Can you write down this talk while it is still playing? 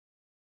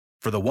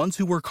For the ones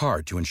who work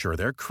hard to ensure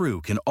their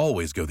crew can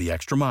always go the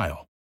extra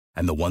mile,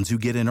 and the ones who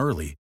get in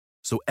early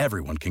so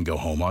everyone can go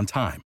home on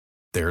time,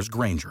 there's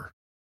Grainger,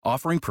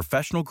 offering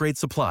professional-grade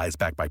supplies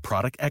backed by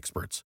product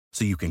experts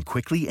so you can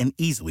quickly and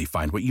easily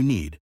find what you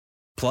need.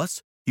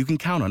 Plus, you can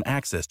count on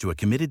access to a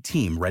committed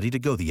team ready to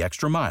go the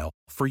extra mile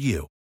for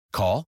you.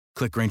 Call,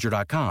 click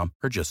Grainger.com,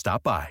 or just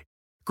stop by.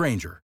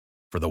 Grainger,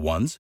 for the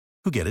ones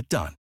who get it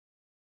done.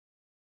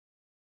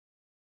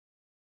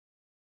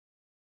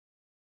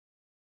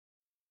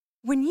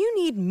 When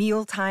you need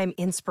mealtime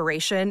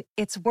inspiration,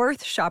 it's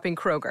worth shopping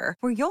Kroger,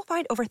 where you'll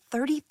find over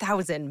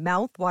 30,000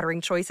 mouth-watering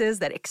choices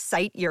that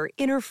excite your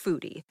inner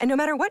foodie. And no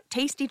matter what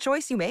tasty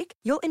choice you make,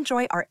 you'll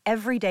enjoy our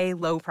everyday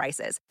low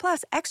prices,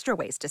 plus extra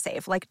ways to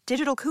save, like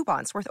digital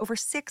coupons worth over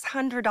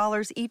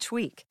 $600 each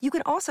week. You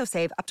can also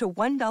save up to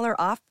 $1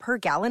 off per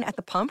gallon at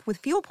the pump with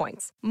fuel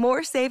points.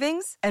 More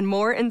savings and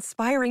more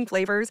inspiring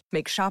flavors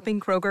make shopping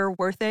Kroger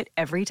worth it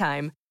every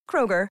time.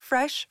 Kroger,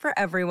 fresh for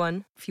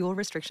everyone. Fuel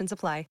restrictions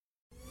apply.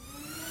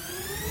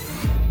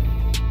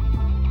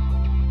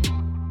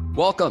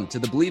 Welcome to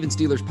the Believe in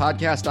Steelers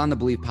podcast on the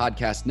Believe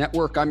Podcast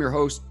Network. I'm your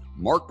host,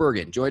 Mark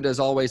Bergen, joined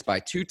as always by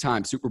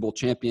two-time Super Bowl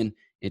champion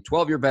and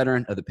 12-year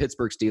veteran of the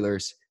Pittsburgh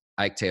Steelers,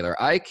 Ike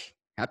Taylor. Ike,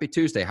 happy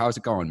Tuesday. How's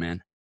it going,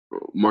 man?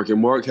 Mark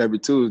and Mark, happy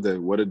Tuesday.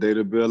 What a day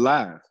to be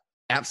alive.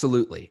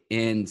 Absolutely.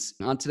 And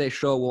on today's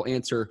show, we'll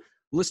answer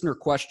listener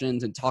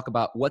questions and talk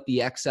about what the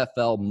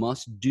XFL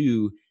must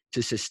do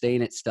to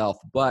sustain itself.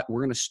 But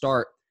we're going to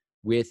start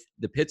with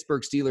the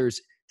Pittsburgh Steelers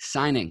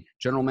signing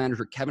general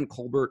manager Kevin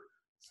Colbert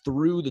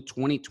through the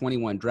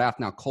 2021 draft.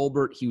 Now,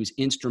 Colbert, he was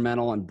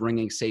instrumental in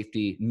bringing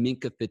safety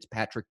Minkah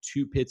Fitzpatrick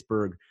to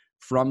Pittsburgh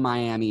from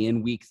Miami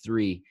in week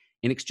 3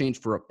 in exchange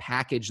for a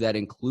package that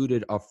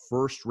included a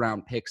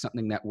first-round pick,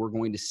 something that we're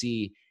going to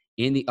see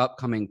in the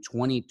upcoming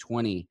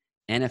 2020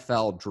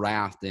 NFL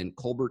draft. And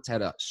Colbert's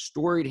had a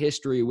storied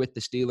history with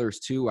the Steelers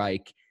too,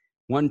 Ike.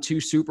 Won 2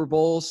 Super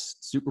Bowls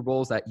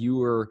that you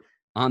were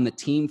on the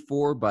team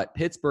for, but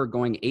Pittsburgh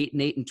going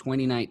 8-8 in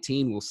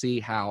 2019. We'll see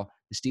how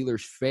the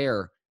Steelers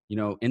fare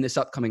in this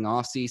upcoming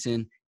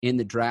offseason, in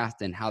the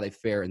draft, and how they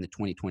fare in the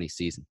 2020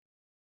 season.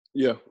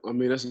 Yeah, I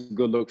mean, that's a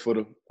good look for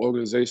the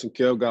organization.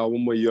 Kev got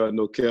one more year. I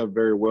know Kev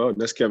very well,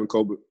 and that's Kevin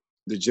Colbert,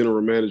 the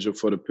general manager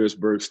for the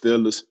Pittsburgh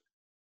Steelers.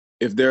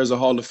 If there's a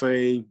Hall of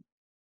Fame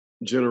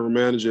general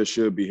manager, it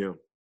should be him.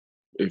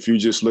 If you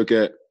just look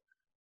at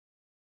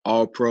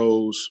all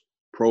pros,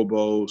 Pro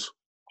Bowls,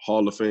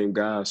 Hall of Fame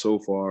guys so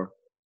far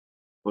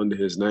under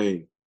his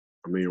name.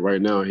 I mean, right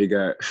now he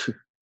got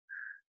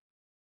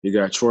he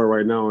got Troy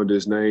right now under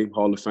his name,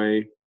 Hall of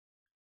Fame.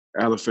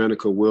 Alan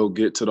Faneca will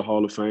get to the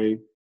Hall of Fame.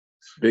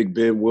 Big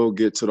Ben will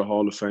get to the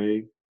Hall of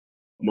Fame.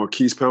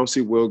 Marquise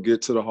Pouncey will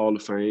get to the Hall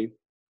of Fame.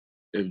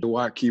 If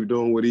Dwight keep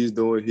doing what he's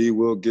doing, he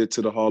will get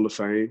to the Hall of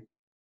Fame.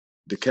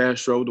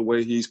 DeCastro, the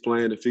way he's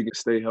playing, if he can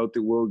stay healthy,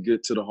 will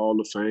get to the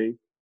Hall of Fame.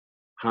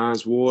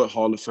 Hines Ward,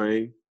 Hall of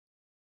Fame.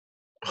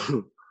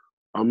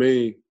 I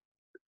mean,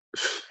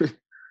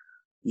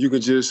 you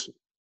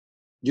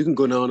can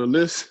go down the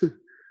list.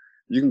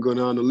 You can go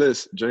down the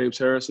list. James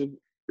Harrison,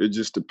 it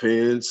just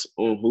depends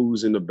on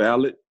who's in the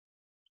ballot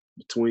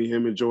between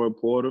him and Joey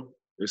Porter.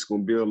 It's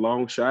going to be a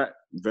long shot,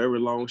 very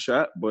long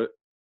shot, but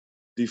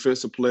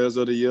defensive players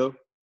of the year,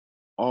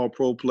 all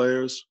pro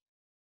players,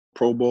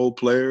 Pro Bowl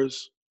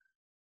players.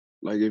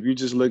 Like, if you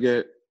just look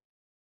at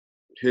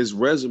his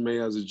resume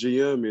as a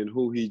GM and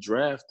who he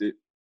drafted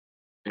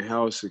and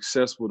how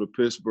successful the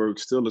Pittsburgh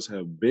Steelers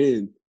have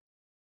been,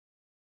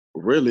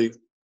 really,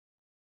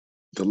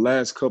 the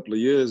last couple of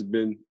years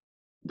been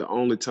the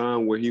only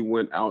time where he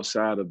went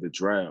outside of the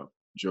draft.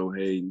 Joe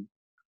Hayden,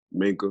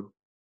 Minkah,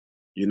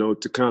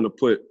 to kind of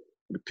put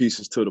the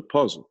pieces to the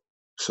puzzle.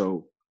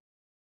 So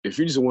if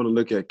you just want to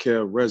look at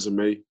Kev's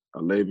resume, a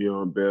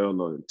Le'Veon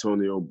Bell or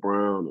Antonio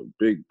Brown or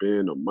Big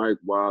Ben or Mike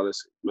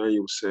Wallace,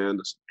 Emmanuel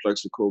Sanders,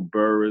 Plexico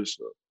Burris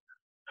or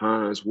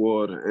Hines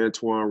Ward or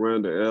Antoine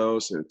Randall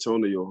Ellis,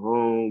 Antonio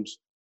Holmes,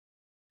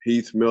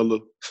 Heath Miller.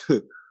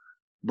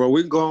 Bro,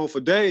 we can go on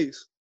for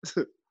days.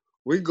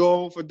 We can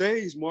go on for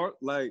days, Mark.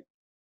 Like,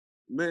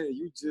 man,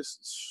 you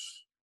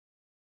just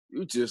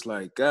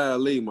like,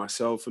 golly,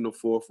 myself in the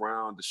 4th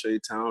round, Deshae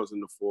Towns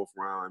in the 4th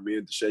round. Me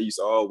and Deshae used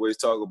to always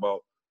talk about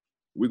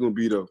we're going to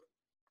be the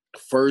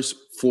first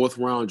 4th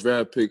round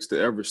draft picks to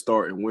ever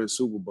start and win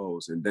Super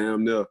Bowls. And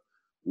damn near,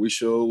 we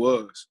sure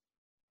was,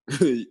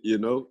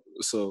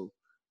 So,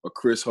 a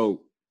Chris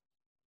Hope,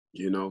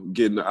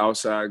 getting the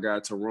outside guy,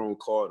 Tyrone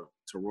Carter.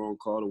 Tyrone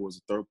Carter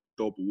was a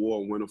Dope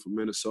Award winner for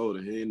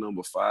Minnesota. He ain't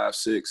number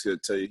 5'6". He'll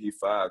tell you he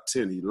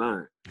 5'10". He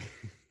lying.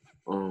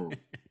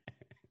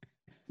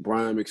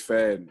 Brian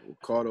McFadden,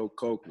 Ricardo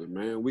Copeland,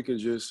 man, we can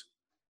just,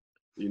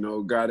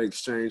 got to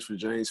exchange for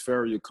James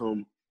Ferrier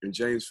come. And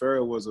James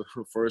Ferrier was a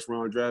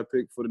first-round draft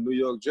pick for the New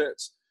York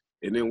Jets.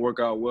 It didn't work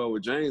out well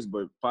with James,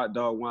 but Pot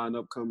Dog wound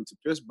up coming to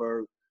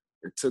Pittsburgh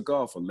and took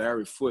off a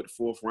Larry Foote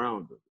 4th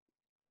rounder,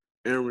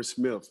 Aaron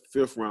Smith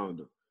 5th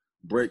rounder,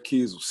 Brett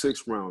Kiesel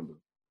 6th rounder,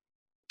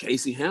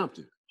 Casey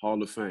Hampton,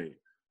 Hall of Fame,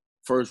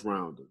 1st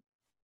rounder.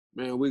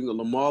 Man, we can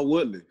Lamar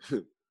Woodley,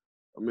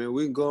 I mean,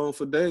 we can go on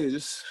for days.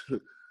 Just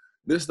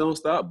this don't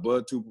stop.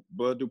 Bud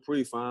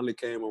Dupree finally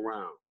came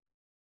around.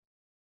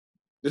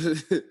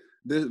 This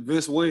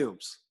Vince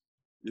Williams,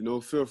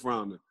 fifth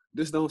rounder.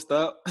 This don't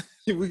stop.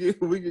 we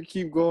can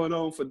keep going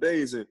on for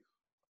days. And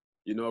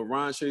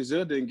Ryan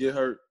Shazier didn't get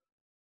hurt.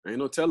 Ain't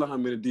no telling how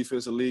many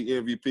defensive league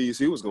MVPs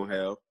he was gonna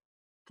have.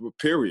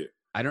 Period.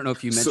 I don't know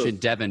if you mentioned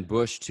Devin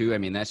Bush too. I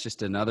mean, that's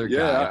just another guy.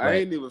 Yeah, I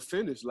ain't even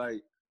finished.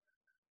 Like,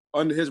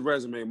 under his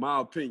resume,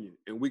 my opinion,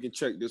 and we can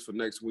check this for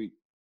next week,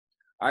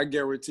 I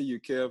guarantee you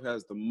Kev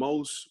has the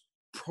most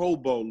Pro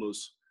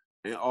Bowlers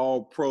and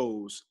all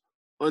pros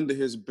under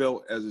his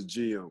belt as a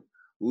GM,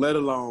 let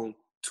alone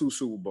 2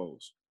 Super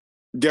Bowls.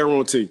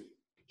 Guarantee.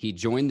 He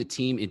joined the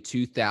team in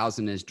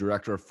 2000 as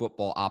director of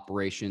football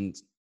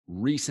operations,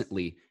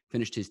 recently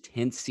finished his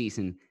 10th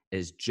season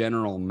as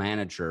general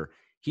manager.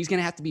 He's going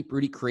to have to be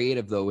pretty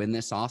creative, though, in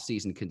this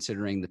offseason,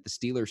 considering that the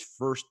Steelers'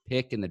 first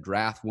pick in the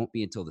draft won't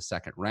be until the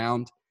second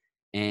round.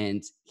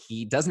 And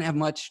he doesn't have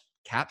much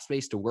cap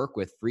space to work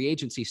with. Free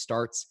agency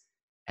starts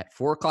at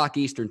 4 o'clock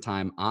Eastern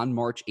time on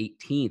March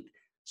 18th.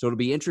 So it'll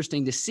be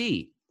interesting to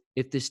see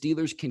if the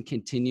Steelers can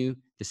continue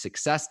the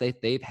success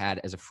that they've had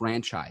as a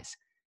franchise.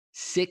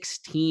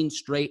 16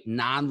 straight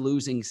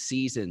non-losing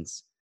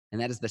seasons.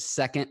 And that is the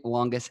second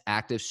longest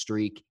active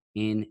streak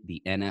in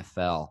the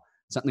NFL.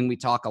 Something we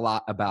talk a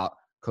lot about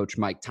Coach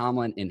Mike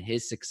Tomlin and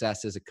his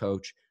success as a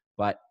coach.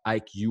 But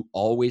Ike, you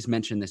always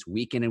mention this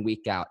week in and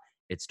week out.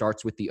 It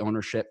starts with the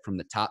ownership from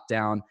the top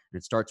down, and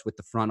it starts with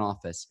the front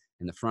office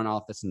and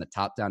the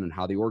top down and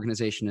how the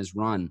organization is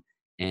run.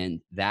 And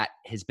that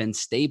has been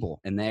stable,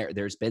 and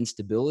there's been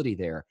stability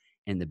there.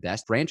 And the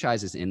best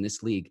franchises in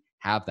this league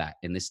have that.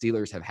 And the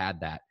Steelers have had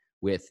that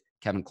with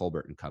Kevin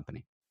Colbert and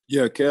company.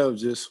 Yeah, Kev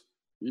just,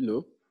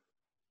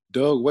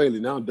 Doug Whaley.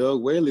 Now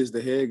Doug Whaley is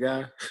the head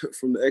guy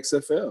from the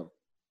XFL.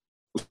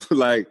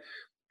 Like,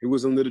 he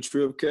was under the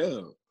tree of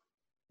Kev.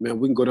 Man,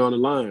 we can go down the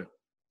line.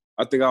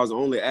 I think I was the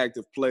only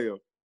active player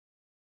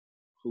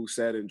who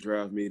sat in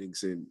draft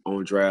meetings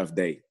on draft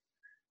day.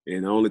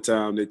 And the only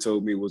time they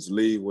told me was to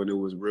leave when it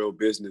was real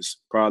business,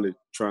 probably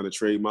trying to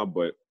trade my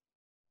butt.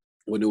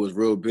 When it was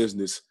real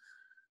business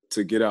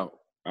to get out.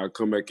 I'd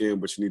come back in,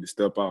 but you need to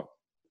step out.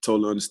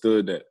 Totally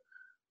understood that.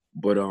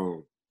 But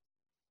to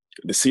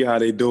see how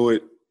they do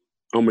it,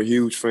 I'm a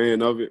huge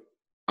fan of it.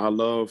 I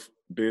love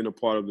being a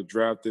part of the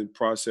drafting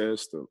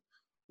process, the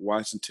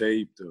watching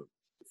tape, the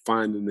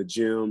finding the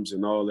gems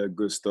and all that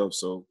good stuff.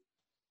 So,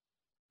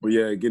 but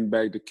yeah, getting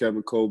back to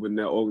Kevin Colbert and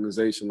that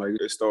organization, like,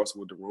 it starts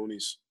with the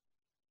Rooneys.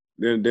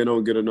 Then they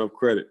don't get enough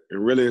credit.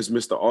 And really, it's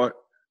Mr. Art.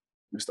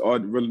 Mr.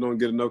 Art really don't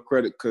get enough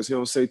credit because he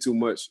don't say too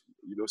much.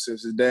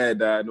 Since his dad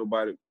died,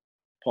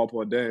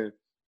 Papa Dan,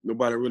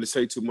 nobody really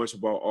say too much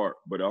about Art,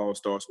 but it all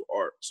starts with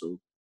Art. So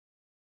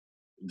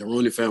the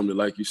Rooney family,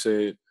 like you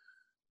said,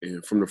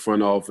 and from the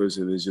front office,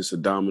 and it's just a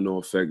domino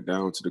effect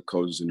down to the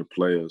coaches and the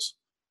players.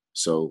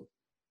 So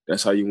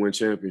that's how you win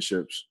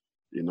championships.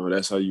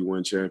 That's how you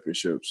win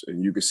championships.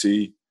 And you can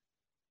see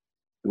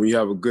when you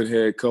have a good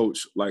head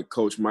coach like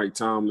Coach Mike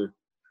Tomlin,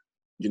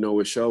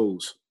 it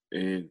shows.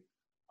 And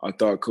I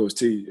thought Coach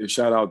T, and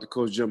shout out to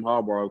Coach Jim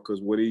Harbaugh,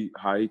 because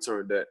how he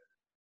turned that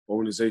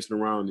organization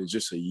around in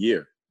just a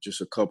year,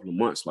 just a couple of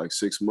months, like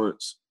 6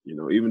 months.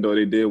 Even though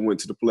they went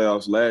to the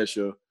playoffs last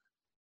year,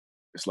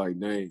 it's like,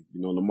 dang,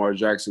 Lamar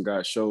Jackson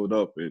showed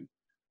up. And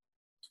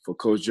for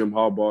Coach Jim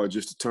Harbaugh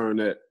just to turn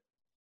that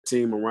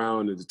team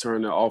around and to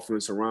turn that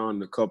offense around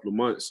in a couple of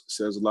months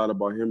says a lot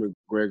about him and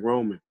Greg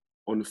Roman.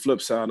 On the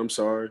flip side,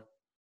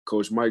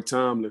 Coach Mike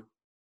Tomlin,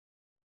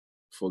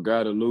 for a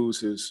guy to lose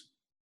his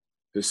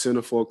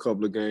center for a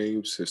couple of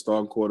games, his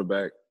starting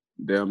quarterback,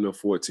 damn near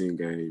 14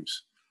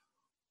 games,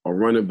 a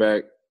running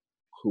back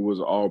who was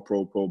an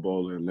all-pro Pro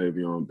Bowler in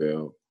Le'Veon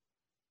Bell,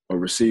 a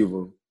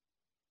receiver,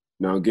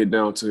 now get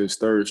down to his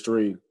third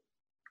string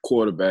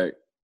quarterback,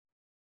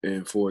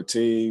 and for a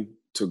team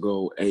to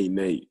go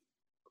 8-8,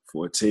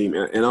 for a team,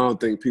 and I don't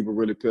think people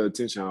really pay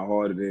attention how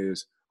hard it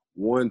is,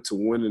 1, to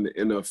win in the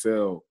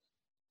NFL,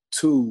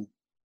 2,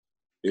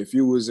 if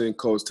you was in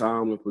Coach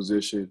Tomlin's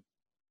position,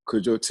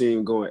 could your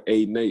team go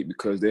 8-8,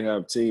 because they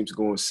have teams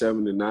going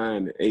 7-9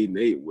 and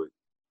 8-8 with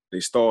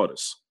their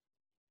starters.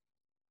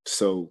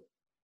 So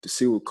to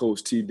see what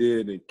Coach T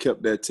did and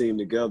kept that team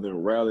together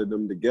and rallied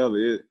them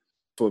together,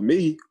 for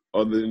me,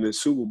 other than the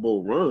Super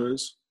Bowl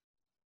runs,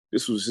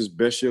 this was his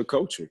best year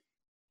coaching.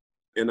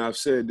 And I've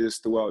said this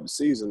throughout the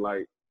season,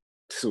 like,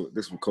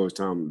 this was Coach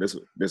Tomlin,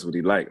 this what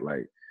he liked.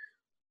 Like,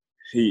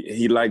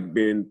 he liked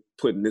being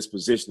put in this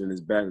position and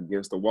his back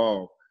against the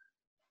wall.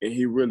 And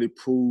he really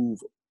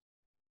proved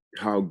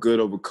how good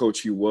of a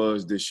coach he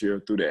was this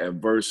year through the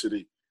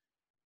adversity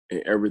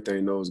and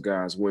everything those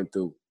guys went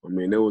through. I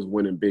mean, they was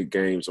winning big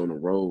games on the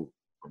road.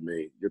 I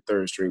mean, your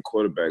third string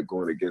quarterback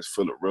going against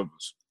Phillip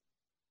Rivers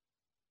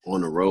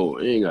on the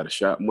road. You ain't got a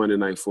shot. Monday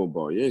Night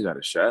Football, you ain't got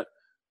a shot.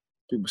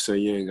 People say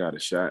you ain't got a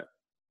shot,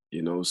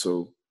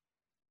 so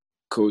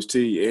Coach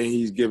T, and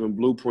he's giving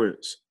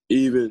blueprints.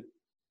 Even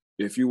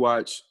if you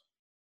watch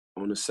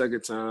on the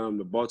second time,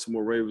 the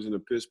Baltimore Ravens and the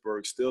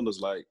Pittsburgh Steelers,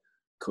 like,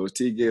 Coach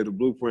T gave the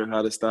blueprint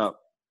how to stop,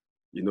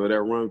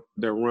 that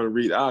run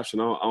read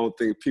option. I don't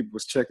think people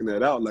was checking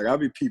that out. Like, I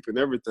be peeping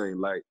everything.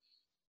 Like,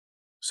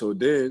 so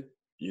then,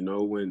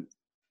 when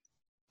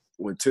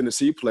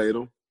Tennessee played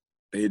them,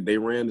 they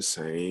ran the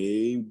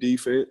same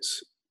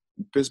defense.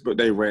 Pittsburgh,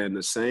 they ran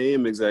the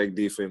same exact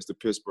defense the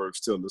Pittsburgh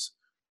Steelers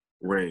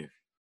ran.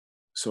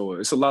 So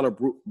it's a lot of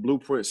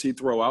blueprints he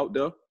throw out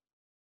there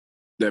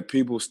that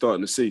people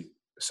starting to see.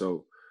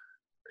 So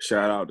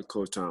shout out to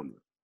Coach Tomlin.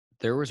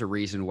 There was a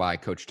reason why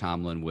Coach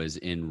Tomlin was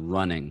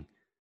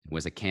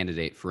was a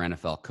candidate for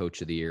NFL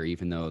Coach of the Year,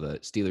 even though the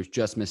Steelers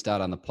just missed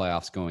out on the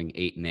playoffs going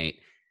 8-8.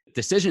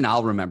 Decision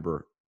I'll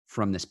remember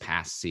from this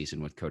past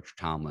season with Coach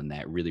Tomlin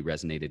that really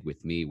resonated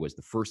with me was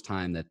the first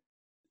time that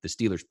the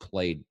Steelers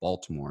played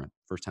Baltimore,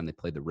 first time they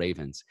played the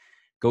Ravens,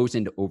 goes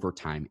into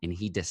overtime, and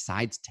he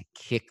decides to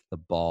kick the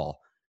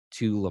ball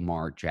to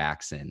Lamar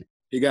Jackson.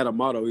 He got a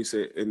motto, he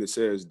said, and it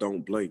says,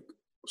 "Don't blink."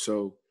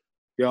 So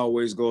he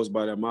always goes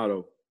by that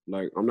motto.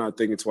 Like, I'm not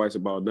thinking twice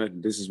about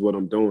nothing. This is what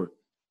I'm doing.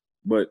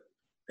 But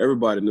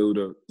everybody knew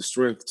the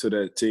strength to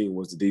that team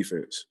was the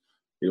defense.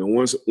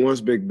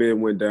 Once Big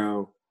Ben went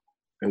down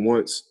and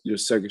once your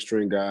second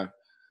string guy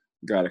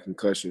got a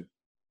concussion,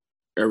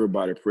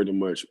 everybody pretty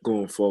much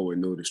going forward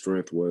knew the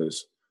strength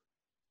was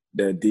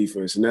that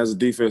defense. And as a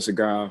defensive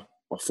guy,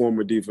 a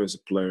former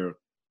defensive player,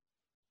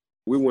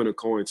 we win a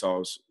coin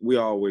toss. We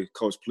always,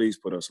 "Coach, please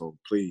put us on.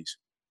 Please.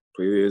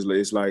 Please."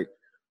 It's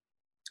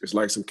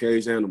like some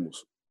caged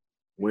animals.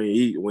 We ain't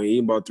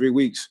eating about 3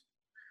 weeks.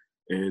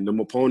 And them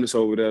opponents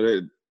over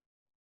there,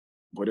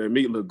 their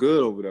meat look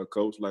good over there,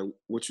 Coach. Like,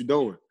 what you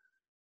doing?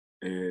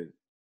 And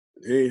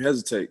he ain't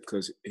hesitate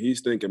because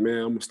he's thinking, man,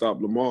 I'm going to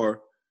stop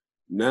Lamar.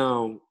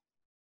 Now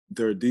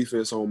their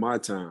defense on my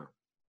time.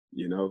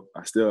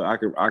 I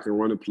can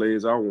run the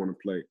plays I want to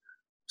play.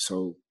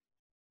 So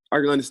I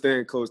can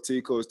understand Coach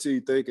T. Coach T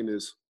thinking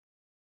is,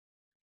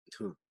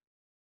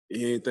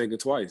 he ain't thinking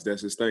twice.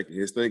 That's his thinking.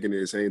 His thinking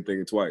is he ain't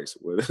thinking twice.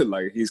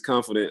 Like, he's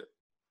confident.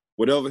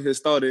 Whatever his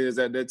thought is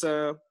at that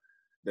time,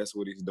 that's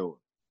what he's doing.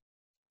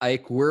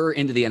 Ike, we're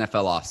into the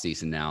NFL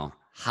offseason now.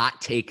 Hot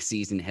take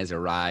season has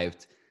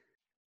arrived.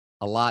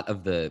 A lot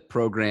of the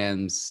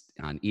programs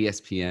on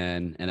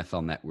ESPN,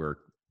 NFL Network,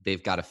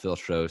 they've got to fill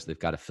shows. They've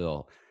got to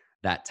fill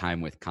that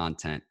time with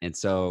content. And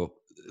so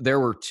there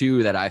were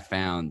two that I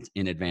found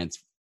in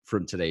advance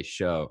from today's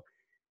show.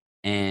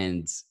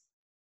 And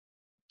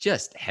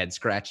just head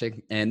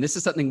scratching. And this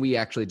is something we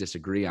actually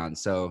disagree on.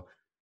 So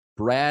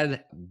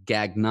Brad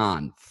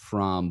Gagnon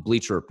from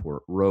Bleacher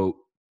Report wrote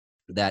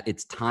that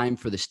it's time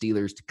for the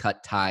Steelers to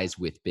cut ties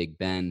with Big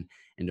Ben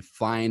and to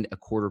find a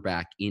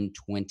quarterback in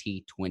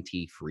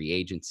 2020 free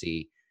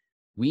agency.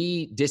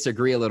 We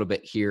disagree a little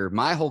bit here.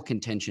 My whole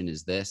contention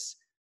is this.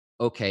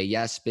 Okay,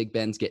 yes, Big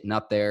Ben's getting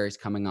up there. He's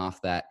coming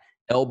off that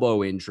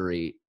elbow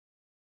injury.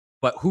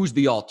 But who's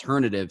the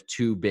alternative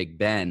to Big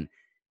Ben?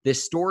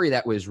 This story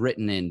that was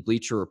written in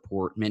Bleacher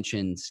Report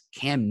mentions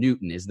Cam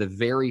Newton is the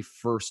very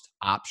first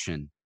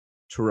option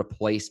to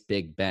replace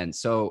Big Ben.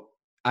 So,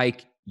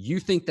 Ike, you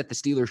think that the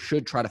Steelers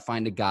should try to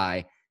find a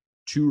guy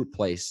to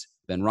replace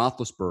Ben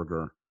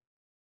Roethlisberger.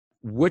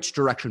 Which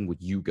direction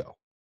would you go?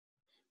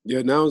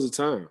 Yeah, now's the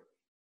time.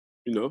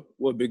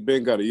 Big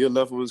Ben got a year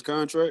left on his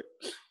contract.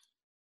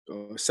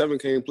 7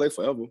 can't play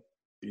forever.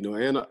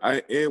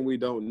 And we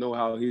don't know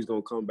how he's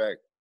going to come back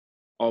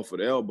off of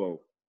the elbow.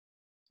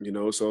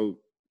 So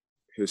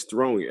his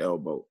throwing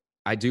elbow.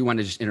 I do want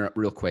to just interrupt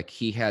real quick.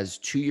 He has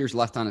 2 years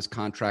left on his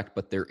contract,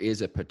 but there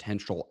is a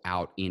potential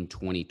out in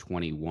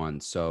 2021.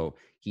 So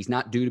he's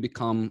not due to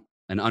become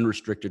an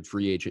unrestricted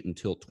free agent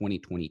until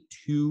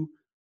 2022.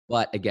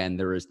 But again,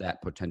 there is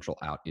that potential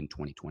out in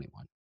 2021.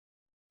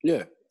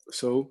 Yeah.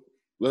 So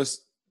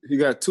he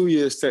got 2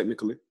 years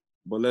technically,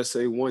 but let's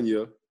say 1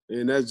 year.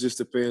 And that just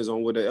depends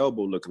on what the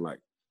elbow looking like.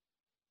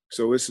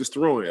 So it's his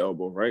throwing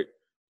elbow, right?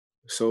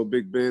 So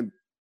Big Ben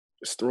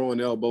is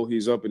throwing elbow.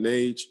 He's up in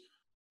age.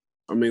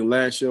 I mean,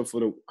 last year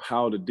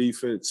how the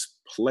defense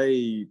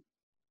played,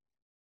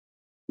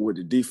 would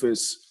the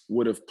defense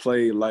would have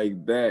played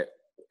like that,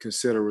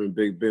 considering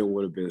Big Ben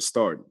would have been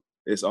starting.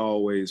 It's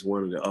always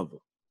one or the other.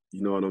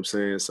 You know what I'm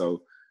saying?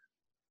 So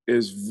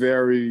it's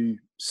very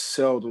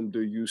seldom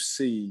do you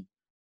see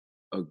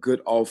a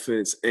good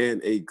offense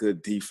and a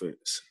good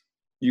defense.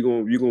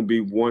 You're gonna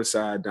be one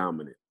side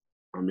dominant.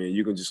 I mean,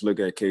 you can just look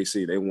at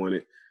KC.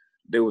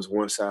 They was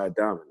one side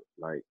dominant.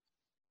 Like,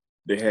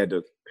 they had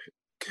the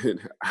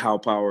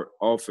high-powered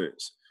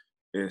offense,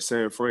 and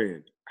San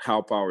Fran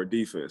high-powered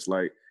defense.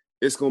 Like,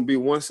 it's gonna be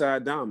one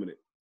side dominant.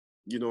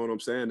 You know what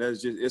I'm saying?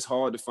 It's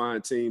hard to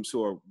find teams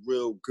who are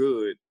real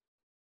good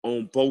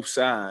on both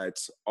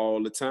sides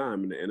all the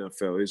time in the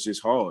NFL. It's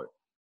just hard.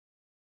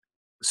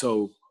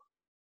 So,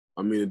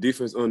 I mean, the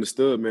defense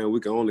understood, man, we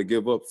can only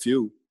give up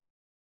few.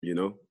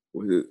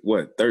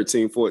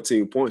 13,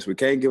 14 points. We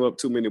can't give up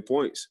too many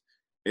points.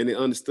 And they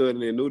understood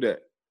and they knew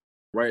that.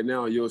 Right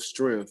now, your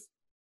strength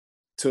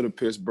to the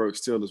Pittsburgh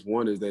Steelers,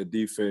 one is that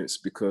defense,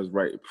 because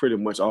pretty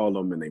much all of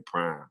them in their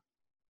prime.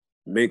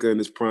 Minka in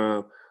his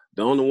prime.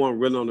 The only one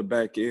really on the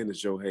back end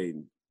is Joe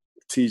Hayden.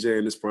 TJ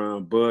in his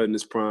prime, Bud in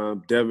his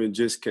prime, Devin,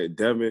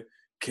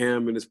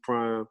 Cam in his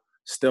prime,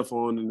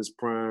 Stephon in his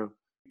prime.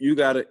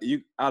 Out of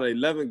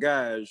 11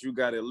 guys, you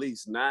got at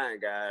least 9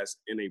 guys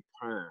in a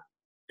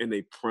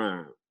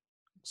prime.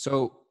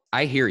 So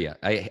I hear you.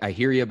 I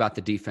hear you about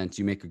the defense.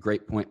 You make a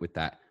great point with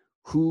that.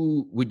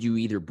 Who would you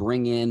either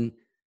bring in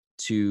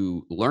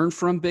to learn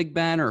from Big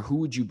Ben, or who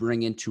would you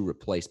bring in to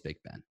replace Big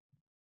Ben?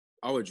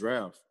 I would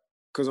draft,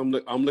 because I'm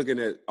looking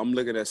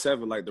at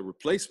 7 like the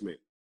replacement.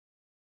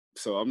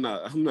 So I'm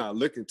not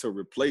looking to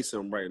replace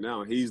him right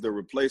now. He's the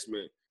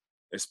replacement,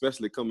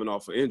 especially coming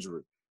off an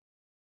injury.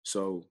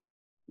 So,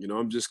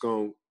 I'm just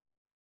going.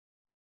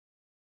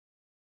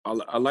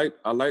 I like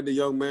the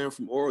young man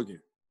from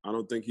Oregon. I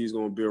don't think he's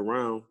going to be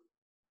around,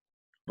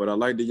 but I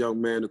like the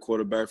young man, the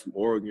quarterback from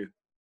Oregon.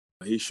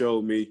 He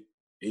showed me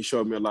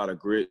a lot of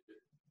grit.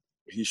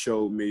 I'm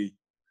going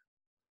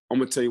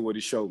to tell you what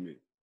he showed me.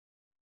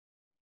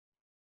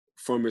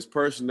 From his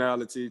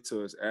personality to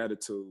his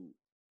attitude,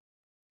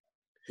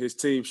 his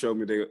team showed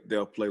me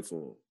they'll play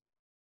for him.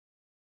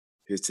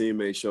 His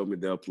teammates showed me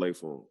they'll play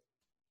for him.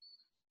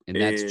 And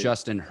that's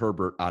Justin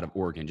Herbert out of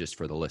Oregon, just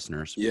for the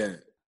listeners.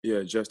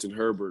 Yeah, Justin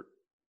Herbert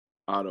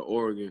out of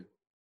Oregon.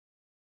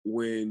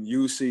 When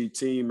you see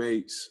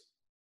teammates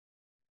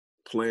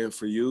playing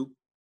for you,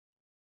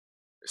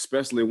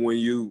 especially when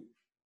you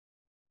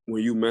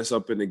mess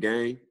up in the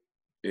game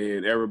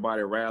and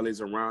everybody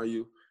rallies around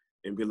you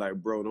and be like,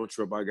 bro, don't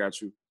trip, I got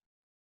you.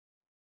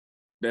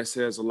 That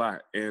says a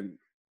lot. And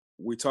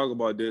we talk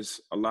about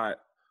this a lot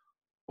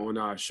on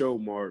our show,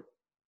 Mark.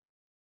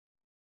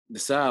 The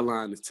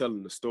sideline is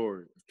telling the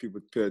story if people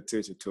pay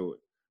attention to it.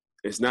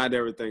 It's not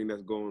everything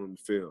that's going on the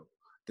field.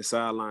 The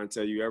sideline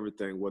tell you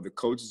everything, whether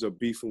coaches are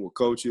beefing with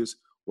coaches,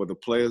 whether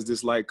players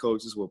dislike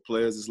coaches, whether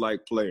players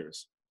dislike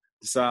players.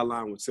 The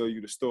sideline will tell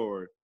you the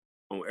story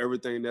on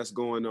everything that's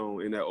going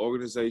on in that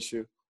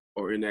organization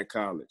or in that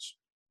college.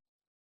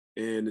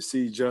 And to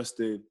see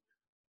Justin,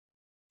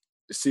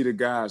 to see the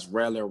guys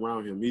rally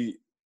around him,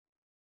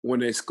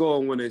 when they score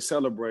and when they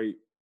celebrate,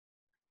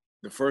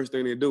 the first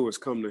thing they do is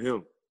come to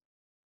him.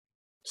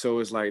 So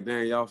it's like,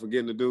 dang, y'all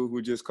forgetting the dude who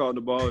just caught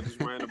the ball,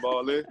 just ran the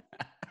ball in.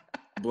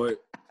 But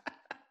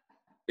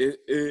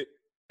it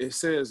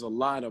says a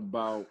lot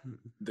about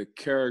the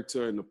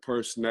character and the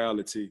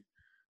personality.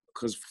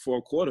 Because for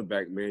a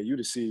quarterback, man, you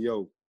the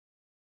CEO.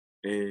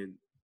 And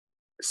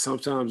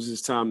sometimes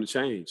it's time to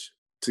change,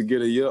 to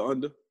get a year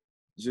under,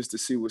 just to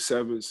see what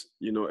Seven's,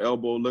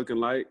 elbow looking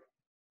like.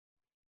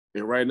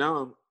 And right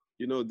now,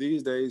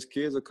 these days,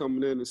 kids are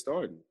coming in and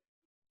starting.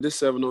 This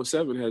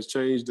 7-on-7 has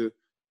changed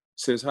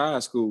since high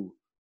school.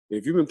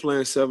 If you've been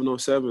playing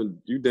 7-on-7,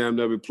 you damn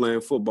near be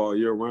playing football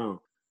year-round.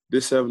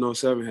 This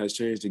 7-on-7 has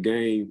changed the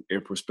game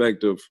and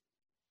perspective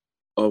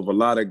of a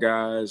lot of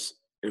guys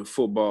in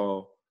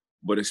football,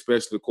 but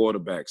especially the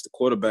quarterbacks. The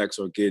quarterbacks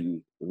are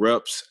getting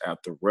reps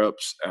after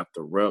reps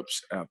after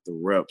reps after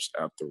reps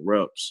after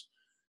reps,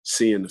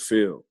 seeing the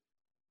field.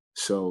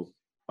 So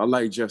I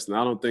like Justin.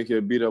 I don't think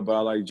he'll beat up, but I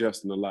like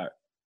Justin a lot.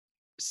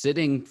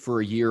 Sitting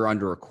for a year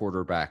under a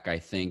quarterback, I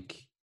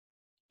think,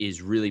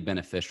 is really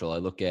beneficial. I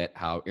look at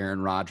how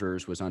Aaron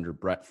Rodgers was under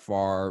Brett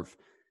Favre,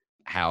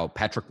 how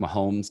Patrick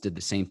Mahomes did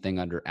the same thing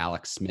under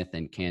Alex Smith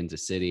in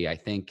Kansas City. I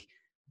think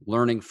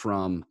learning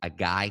from a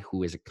guy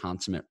who is a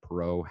consummate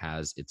pro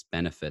has its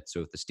benefits. So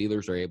if the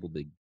Steelers are able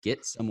to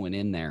get someone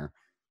in there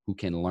who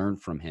can learn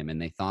from him,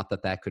 and they thought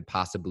that could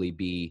possibly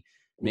be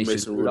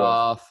Mason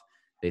Rudolph.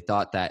 They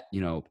thought that,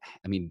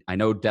 I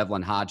know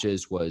Devlin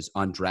Hodges was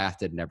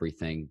undrafted and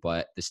everything,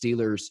 but the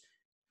Steelers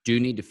do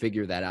need to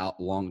figure that out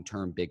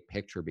long-term, big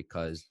picture,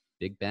 because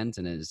Big Ben's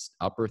in his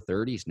upper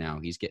 30s now.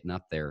 He's getting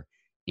up there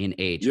in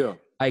age. Yeah.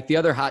 Like the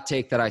other hot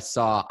take that I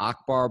saw,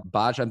 Akbar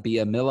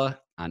Bajambiamila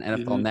on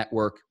NFL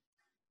Network,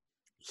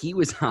 he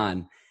was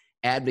on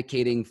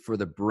advocating for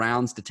the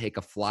Browns to take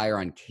a flyer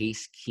on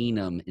Case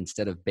Keenum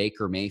instead of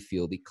Baker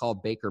Mayfield. He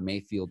called Baker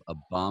Mayfield a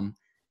bum.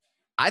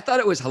 I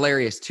thought it was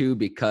hilarious too,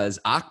 because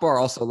Akbar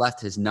also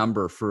left his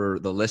number for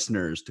the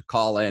listeners to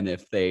call in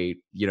if they,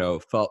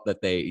 felt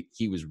that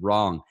he was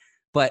wrong.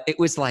 But it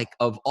was like,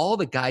 of all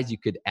the guys you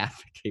could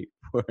advocate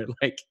for,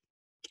 like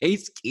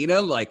Case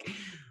Keenum, like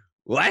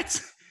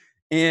what?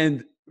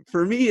 And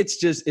for me, it's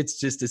just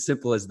as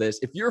simple as this.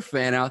 If you're a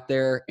fan out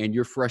there and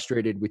you're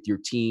frustrated with your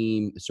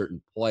team, a certain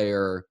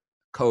player,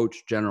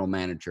 coach, general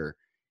manager,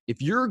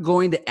 if you're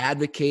going to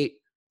advocate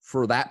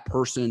for that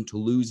person to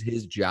lose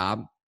his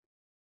job,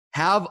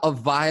 have a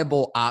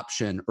viable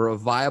option or a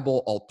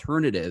viable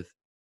alternative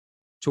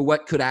to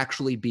what could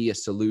actually be a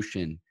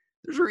solution.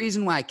 There's a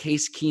reason why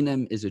Case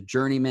Keenum is a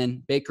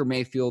journeyman. Baker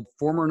Mayfield,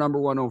 former number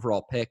 1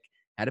 overall pick,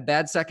 had a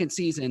bad second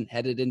season,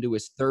 headed into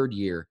his 3rd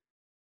year.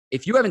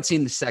 If you haven't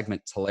seen the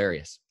segment, it's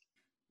hilarious.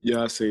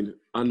 Yeah, I've seen it.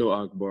 I know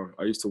Akbar.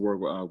 I used to work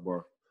with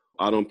Akbar.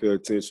 I don't pay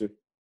attention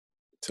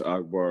to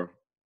Akbar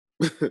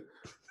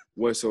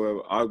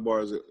whatsoever.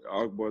 Akbar is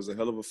a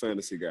hell of a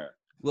fantasy guy.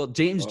 Well,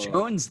 James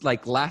Jones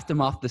laughed him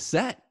off the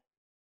set.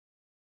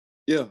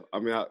 Yeah,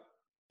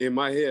 in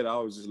my head, I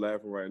was just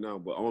laughing right now,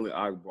 but only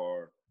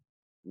Akbar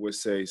would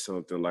say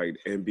something like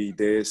and be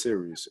dead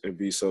serious and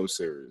be so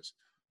serious.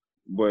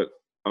 But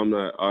I'm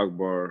not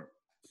Akbar.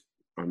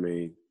 I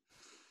mean,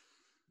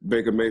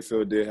 Baker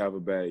Mayfield did have a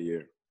bad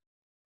year.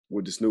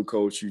 With this new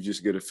coach, you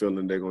just get a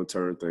feeling they're going to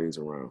turn things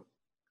around.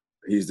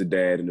 He's the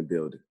dad in the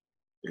building,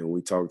 and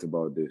we talked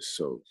about this.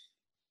 So,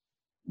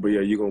 but yeah,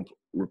 you're going to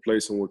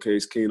replace him with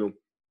Case Keenum.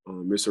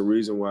 It's a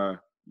reason why,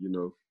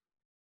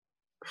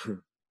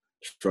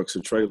 trucks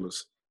and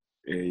trailers.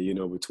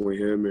 And, between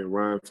him and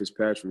Ryan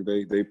Fitzpatrick,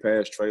 they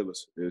pass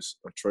trailers. It's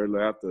a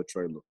trailer after a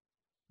trailer.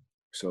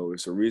 So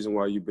it's a reason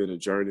why you've been a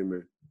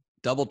journeyman.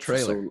 Double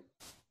trailer. So,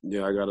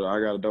 yeah, I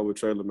got a double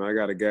trailer, man. I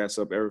got to gas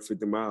up every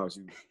 50 miles.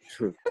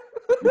 You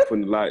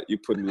putting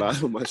a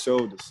lot on my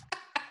shoulders.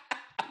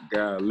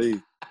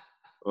 Golly.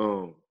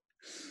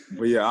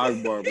 But yeah,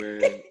 Akbar,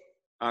 man.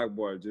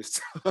 Akbar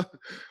just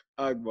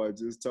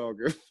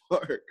talking.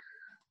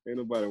 Ain't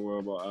nobody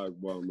worrying about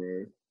Akbar,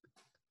 man.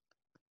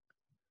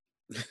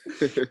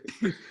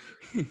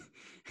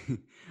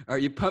 Are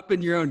you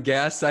pumping your own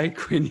gas, Ike,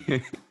 when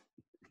you?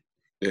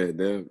 Yeah,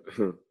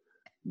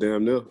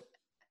 damn near.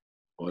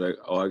 Or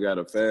I got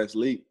a fast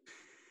leak.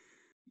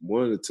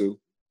 One of the two.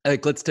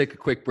 Ike, let's take a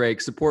quick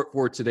break. Support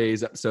for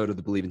today's episode of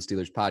the Believe in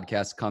Steelers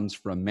podcast comes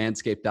from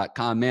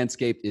Manscaped.com.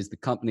 Manscaped is the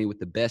company with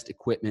the best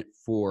equipment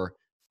for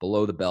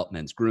below-the-belt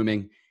men's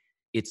grooming.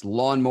 It's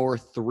Lawnmower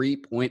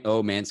 3.0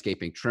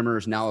 manscaping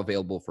trimmers now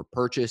available for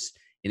purchase.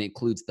 It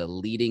includes the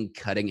leading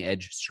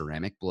cutting-edge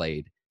ceramic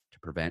blade to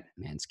prevent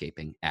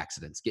manscaping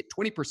accidents. Get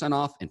 20%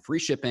 off and free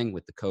shipping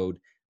with the code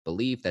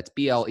BELIEVE. That's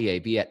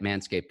BLEAV at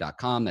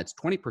manscaped.com. That's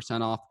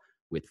 20% off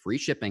with free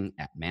shipping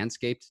at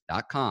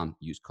manscaped.com.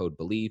 Use code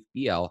BELIEVE,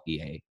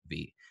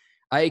 BLEAV.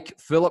 Ike,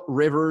 Phillip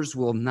Rivers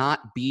will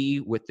not be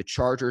with the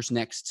Chargers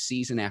next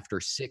season after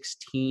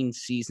 16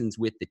 seasons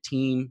with the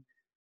team.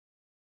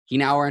 He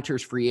now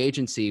enters free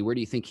agency. Where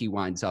do you think he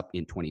winds up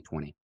in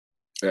 2020?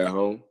 At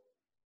home.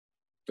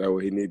 That's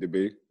where he need to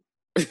be.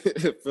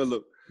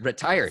 Phillip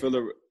retired.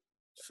 Phillip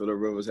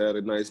Rivers had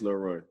a nice little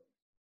run.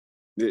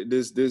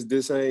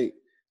 This ain't.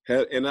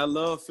 And I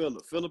love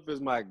Phillip. Phillip is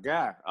my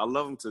guy. I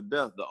love him to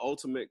death. The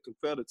ultimate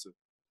competitor.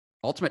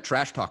 Ultimate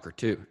trash talker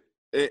too.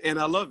 And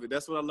I love it.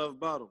 That's what I love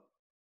about him.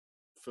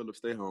 Phillip,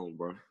 stay home,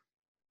 bro.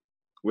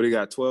 What, he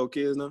got 12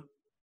 kids now?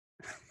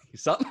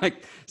 something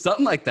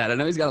like that. I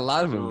know he's got a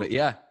lot of them, but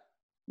yeah.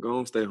 Go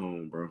on, stay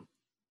home, bro.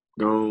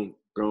 Go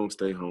on,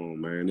 stay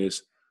home, man.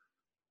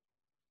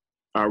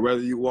 I'd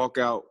rather you walk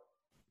out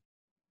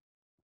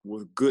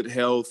with good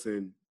health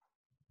and,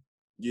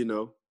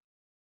 your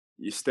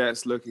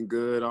stats looking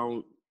good.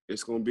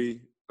 It's going to be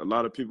a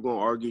lot of people going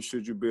to argue,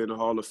 should you be in the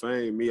Hall of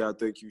Fame? Me, I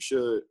think you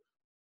should.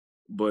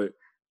 But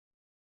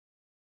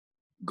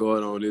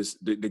going on this,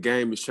 the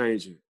game is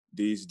changing.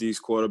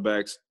 These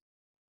quarterbacks,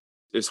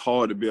 it's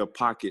hard to be a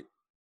pocket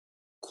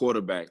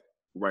quarterback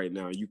right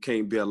now. You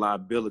can't be a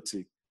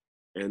liability.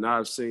 And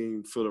I've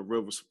seen Phillip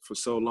Rivers for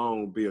so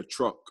long be a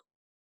truck,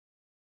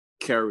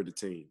 carry the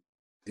team.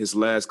 His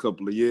last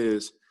couple of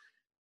years,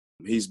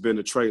 he's been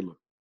a trailer.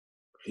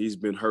 He's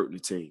been hurting the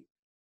team.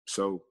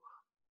 So,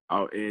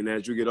 and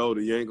as you get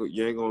older, you ain't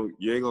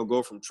gonna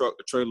go from truck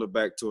to trailer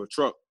back to a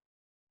truck.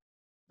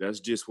 That's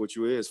just what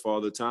you is.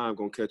 Father Time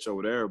gonna catch up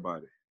with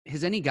everybody.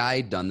 Has any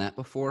guy done that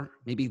before?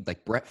 Maybe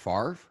like Brett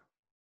Favre?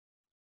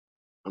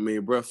 I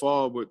mean, Brett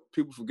Favre, but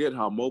people forget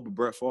how mobile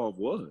Brett Favre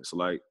was.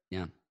 Like,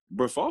 yeah,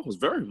 Brett Favre was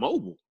very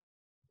mobile.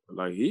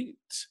 Like, he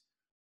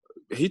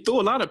threw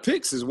a lot of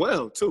picks as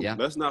well, too. Yeah.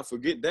 Let's not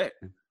forget that.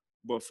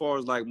 But as far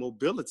as, like,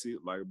 mobility,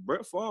 like,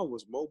 Brett Favre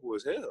was mobile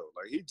as hell.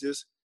 Like, he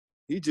just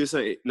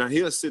ain't. Now,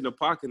 he'll sit in the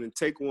pocket and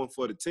take one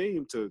for the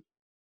team to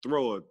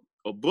throw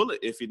a bullet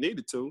if he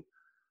needed to.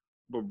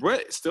 But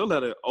Brett, still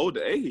at an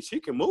older age,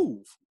 he can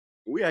move.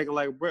 We acting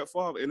like Brett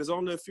Favre, and there's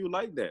only a few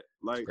like that.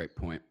 Like, great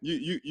point.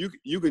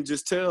 You can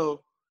just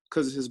tell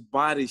because of his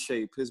body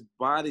shape, his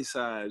body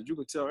size. You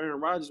can tell Aaron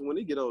Rodgers when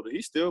he get older,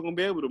 he's still gonna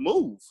be able to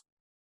move.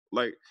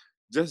 Like,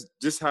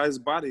 just how his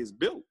body is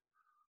built.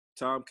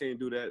 Tom can't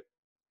do that.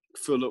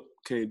 Phillip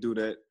can't do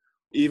that.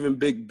 Even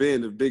Big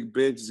Ben, if Big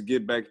Ben just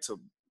get back to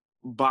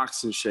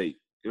boxing shape,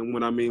 and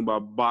what I mean by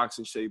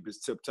boxing shape is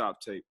tip-top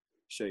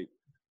shape.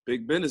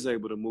 Big Ben is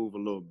able to move a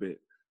little bit.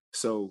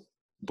 So,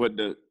 but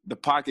the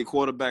pocket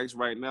quarterbacks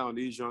right now, and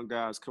these young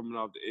guys coming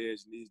off the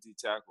edge and these D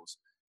tackles,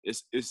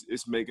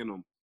 it's making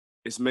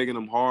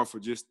them hard for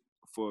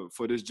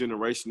this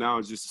generation now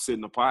just to sit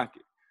in the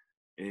pocket.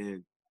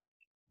 And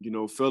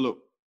Phillip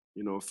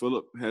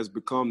has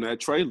become that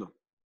trailer.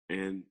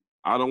 And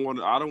I don't want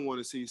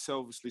to see,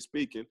 selfishly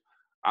speaking,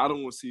 I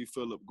don't want to see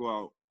Phillip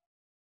go out,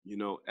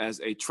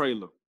 as a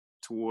trailer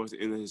towards the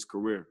end of his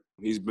career.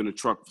 He's been a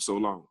truck for so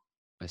long.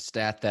 A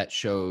stat that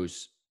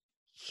shows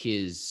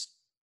his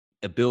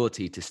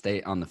ability to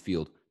stay on the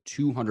field: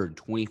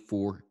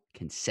 224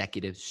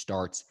 consecutive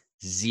starts,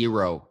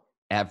 0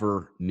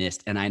 ever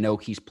missed. And I know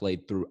he's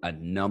played through a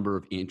number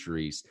of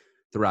injuries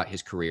throughout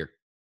his career.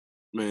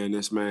 Man,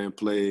 this man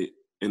played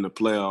in the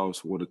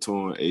playoffs with a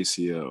torn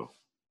ACL.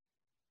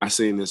 I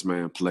seen this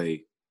man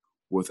play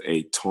with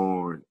a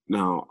torn.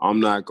 Now, I'm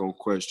not going to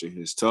question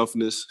his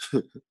toughness.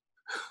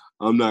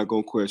 I'm not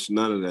going to question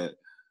none of that.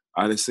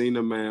 I done seen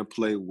a man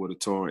play with a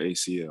torn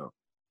ACL.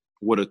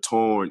 With a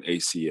torn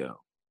ACL.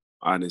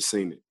 I done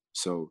seen it.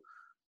 So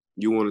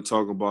you want to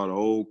talk about an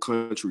old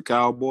country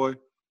cowboy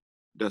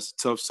that's a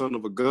tough son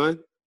of a gun?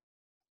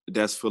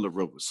 That's Phillip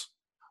Rivers.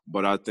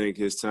 But I think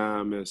his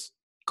time has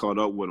caught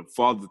up with him.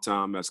 Father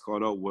time has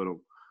caught up with him.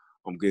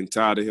 I'm getting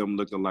tired of him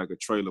looking like a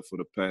trailer for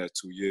the past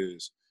 2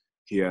 years.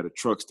 He had a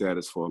truck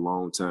status for a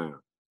long time.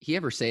 He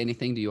ever say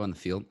anything to you on the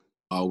field?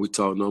 Oh, we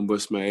talk nothing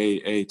but, man,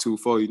 hey,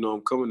 2-4, you know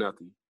I'm coming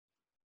after you.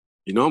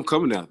 You know I'm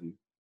coming after you.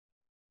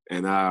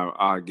 And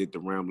I get the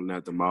rambling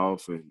at the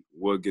mouth, and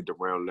we'll get the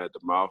rambling at the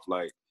mouth.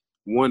 Like,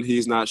 one,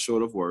 he's not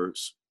short of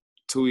words.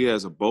 2, he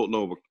has a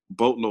boatload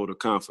of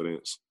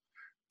confidence.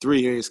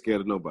 3, he ain't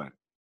scared of nobody.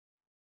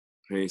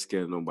 He ain't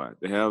scared of nobody.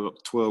 They have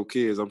 12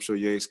 kids. I'm sure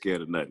you ain't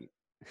scared of nothing.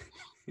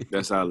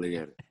 That's how I look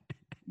at it.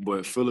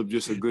 But Phillip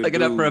just a good Look it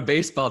dude. up for a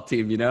baseball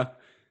team, you know?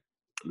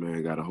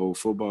 Man, got a whole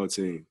football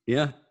team.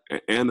 Yeah.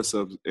 And a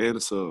sub.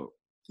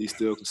 He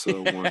still can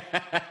sub one.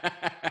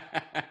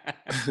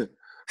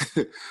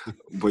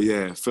 But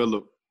yeah,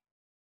 Phillip,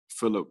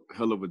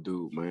 hell of a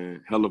dude,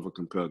 man. Hell of a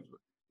competitor.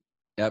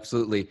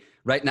 Absolutely.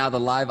 Right now, the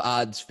live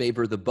odds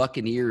favor the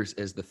Buccaneers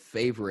as the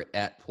favorite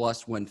at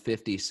plus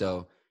 150.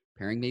 So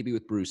pairing maybe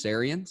with Bruce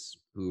Arians,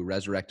 who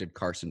resurrected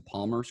Carson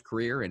Palmer's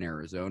career in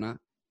Arizona.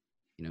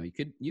 You know,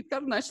 you've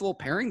got a nice little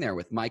pairing there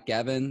with Mike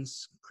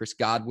Evans, Chris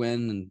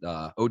Godwin,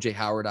 and O.J.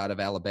 Howard out of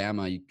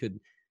Alabama. You could,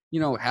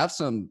 have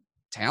some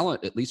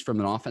talent, at least from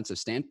an offensive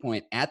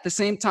standpoint. At the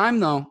same time,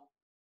 though,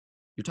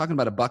 you're talking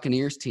about a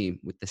Buccaneers team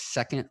with the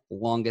second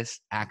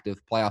longest active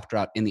playoff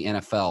drought in the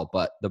NFL.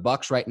 But the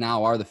Bucs right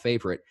now are the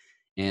favorite.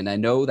 And I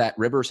know that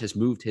Rivers has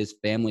moved his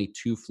family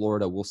to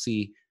Florida. We'll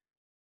see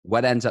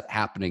what ends up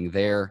happening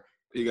there.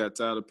 He got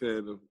tired of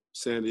paying the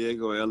San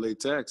Diego and LA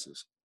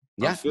taxes.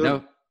 Yeah,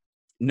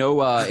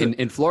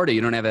 in Florida, you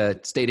don't have a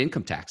state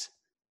income tax.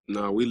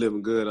 No, we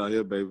living good out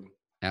here, baby.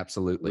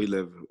 Absolutely.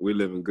 We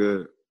living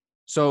good.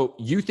 So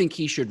you think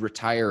he should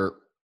retire?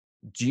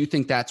 Do you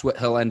think that's what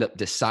he'll end up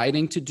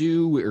deciding to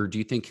do, or do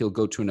you think he'll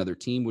go to another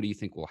team? What do you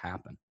think will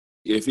happen?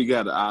 If he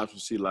got the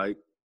options he like,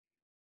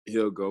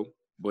 he'll go.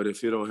 But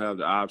if he don't have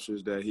the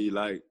options that he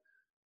like,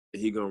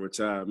 he gonna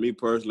retire. Me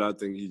personally, I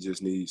think he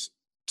just needs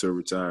to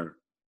retire.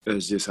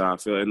 That's just how I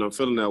feel. And I'm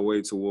feeling that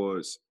way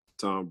towards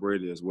Tom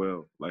Brady as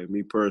well. Like,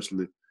 me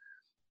personally,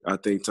 I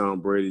think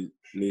Tom Brady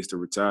needs to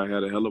retire.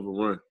 Had a hell of a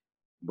run.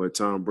 But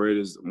Tom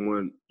Brady's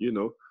one,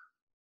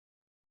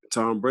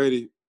 Tom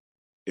Brady,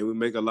 and we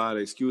make a lot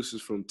of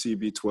excuses from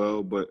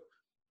TB12, but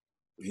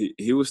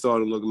he was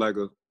starting to look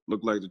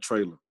like the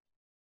trailer.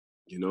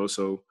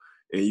 So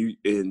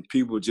and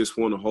people just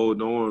want to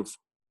hold on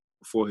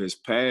for his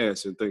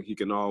past and think he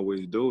can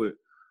always do it.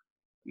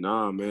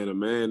 Nah, man, a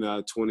man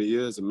out 20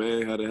 years, a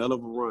man had a hell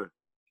of a run.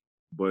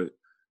 But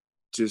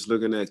just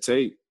looking at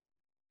tape,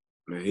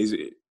 man,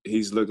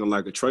 he's looking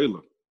like a trailer.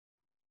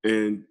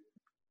 And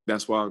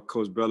that's why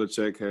Coach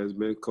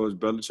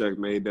Belichick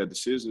made that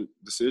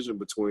decision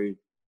between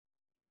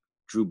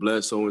Drew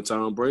Bledsoe and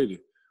Tom Brady. I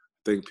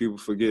think people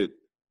forget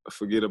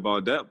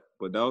about that,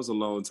 but that was a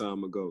long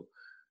time ago.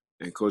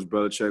 And Coach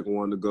Belichick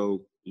wanted to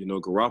go,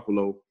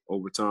 Garoppolo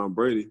over Tom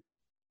Brady.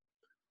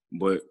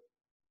 But,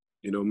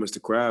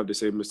 Mr. Kraft, they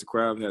say Mr.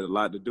 Kraft had a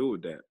lot to do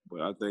with that.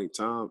 But I think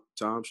Tom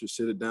should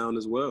sit it down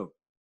as well.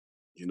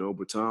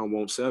 But Tom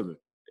wants 7.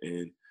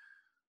 And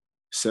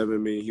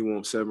 7 means he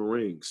wants 7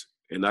 rings.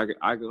 And I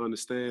can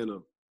understand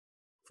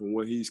from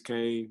where he's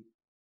came,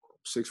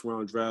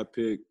 6th-round draft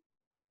pick,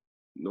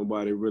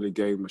 nobody really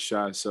gave him a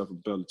shot except for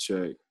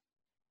Belichick.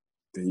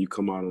 Then you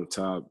come out on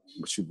top,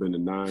 but you've been to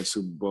 9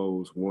 Super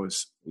Bowls,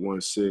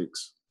 won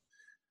 6.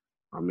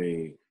 I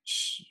mean,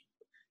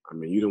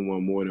 you don't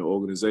want more than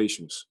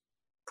organizations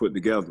put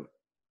together.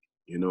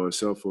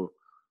 Except for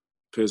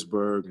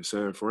Pittsburgh and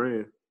San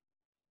Fran,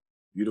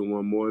 you don't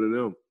want more than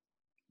them.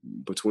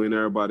 Between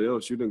everybody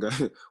else, you done got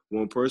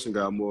one person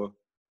got more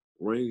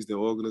rings than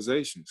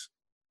organizations.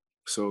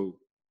 So,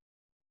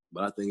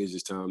 but I think it's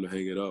just time to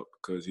hang it up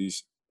because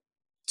he's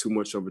too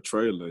much of a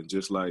trailer. And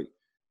just like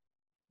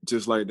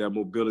that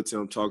mobility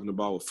I'm talking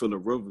about with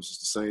Phillip Rivers, it's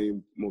the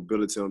same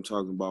mobility I'm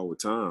talking about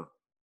with Tom.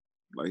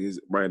 Like,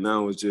 right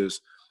now, it's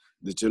just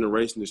the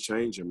generation is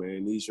changing,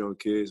 man. These young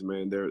kids,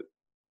 man,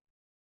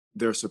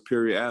 they're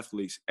superior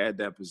athletes at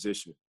that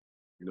position.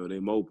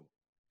 They're mobile.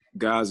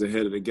 Guys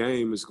ahead of the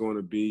game is going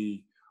to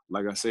be,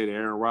 like I said,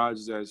 Aaron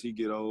Rodgers, as he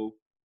get old,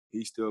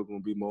 he's still going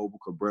to be mobile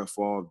because Brett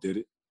Favre did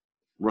it.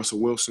 Russell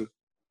Wilson,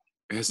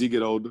 as he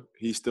get older,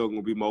 he's still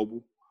going to be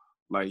mobile.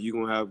 Like, you're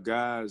going to have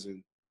guys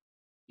and,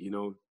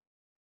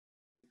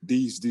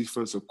 these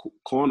defensive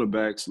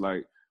cornerbacks,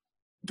 like,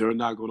 they're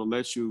not going to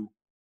let you,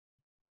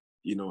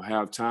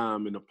 have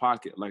time in the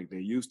pocket like they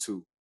used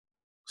to.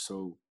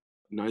 So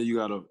now you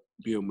got to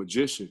be a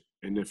magician.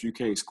 And if you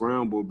can't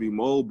scramble, be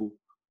mobile,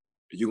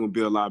 you're going to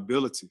be a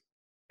liability.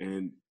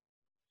 And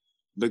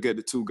look at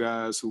the 2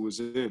 guys who was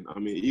in. I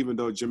mean, even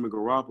though Jimmy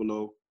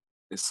Garoppolo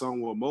is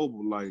somewhat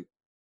mobile, like,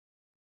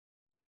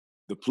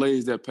 the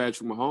plays that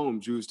Patrick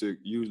Mahomes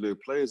usually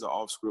plays are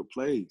off-script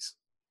plays.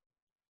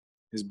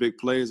 His big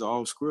plays are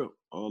off-script.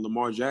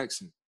 Lamar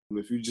Jackson,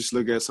 if you just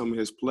look at some of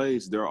his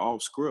plays, they're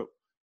off-script.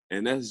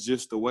 And that's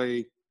just the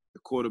way the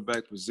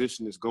quarterback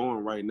position is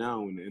going right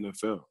now in the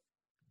NFL.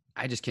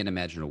 I just can't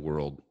imagine a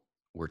world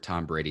where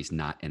Tom Brady's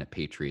not in a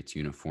Patriots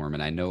uniform.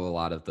 And I know a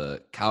lot of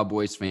the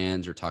Cowboys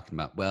fans are talking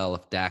about, well,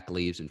 if Dak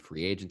leaves in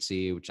free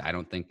agency, which I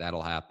don't think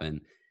that'll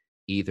happen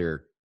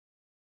either.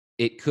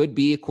 It could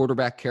be a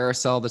quarterback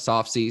carousel this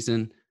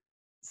offseason.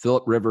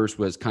 Phillip Rivers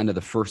was kind of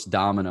the first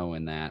domino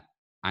in that.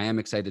 I am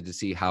excited to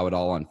see how it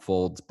all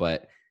unfolds,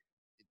 but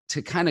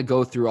to kind of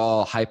go through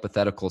all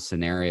hypothetical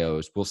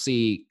scenarios, we'll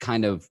see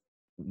kind of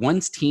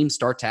once teams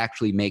start to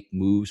actually make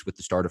moves with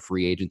the start of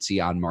free agency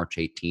on March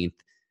 18th,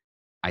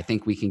 I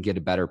think we can get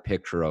a better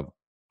picture of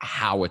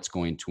how it's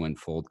going to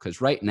unfold. Because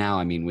right now,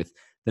 I mean, with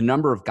the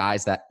number of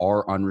guys that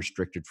are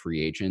unrestricted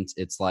free agents,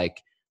 it's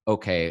like,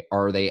 okay,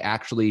 are they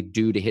actually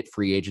due to hit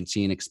free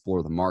agency and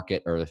explore the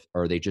market, or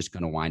are they just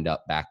going to wind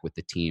up back with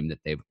the team that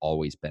they've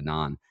always been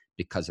on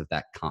because of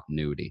that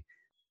continuity?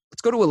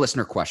 Let's go to a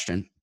listener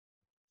question.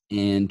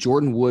 And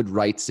Jordan Wood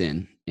writes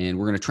in, and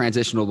we're going to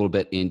transition a little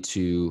bit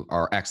into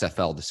our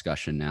XFL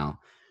discussion now.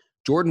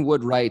 Jordan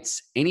Wood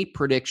writes, any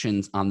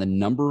predictions on the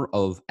number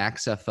of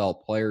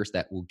XFL players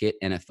that will get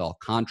NFL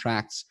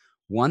contracts?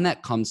 One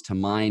that comes to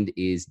mind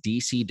is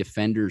DC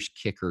Defenders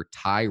kicker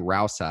Ty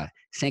Rausa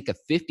sank a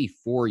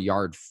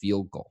 54-yard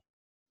field goal.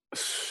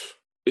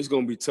 It's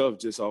going to be tough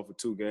just off of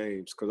 2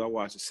 games because I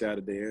watched the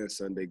Saturday and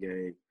Sunday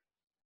game.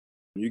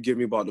 You give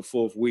me about the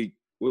 4th week.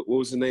 What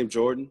was his name,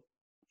 Jordan?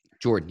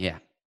 Jordan, yeah.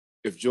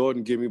 If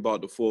Jordan give me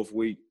about the 4th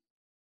week,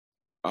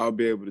 I'll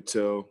be able to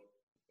tell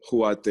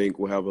who I think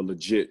will have a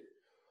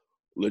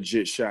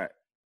legit shot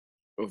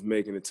of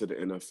making it to the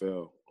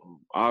NFL.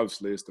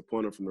 Obviously, it's the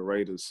punter from the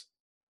Raiders,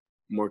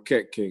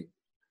 Marquette King.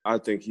 I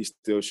think he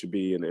still should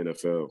be in the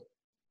NFL.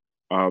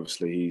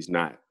 Obviously, he's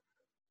not,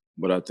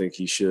 but I think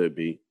he should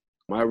be.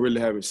 I really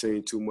haven't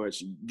seen too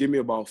much. Give me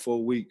about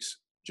 4 weeks,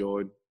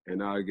 Jordan,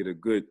 and I'll get a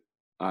good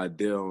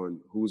idea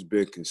on who's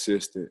been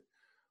consistent,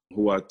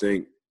 who I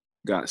think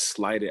got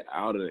slighted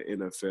out of the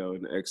NFL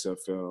and the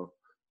XFL,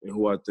 and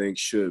who I think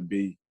should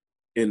be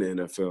in the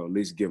NFL, at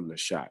least give them a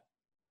shot.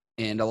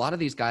 And a lot of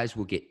these guys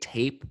will get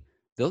tape.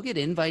 They'll get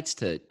invites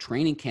to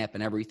training camp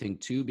and everything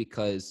too,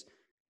 because,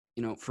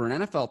 you know, for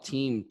an NFL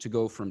team to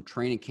go from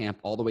training camp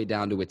all the way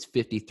down to its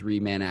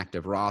 53-man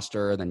active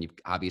roster, then you've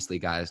obviously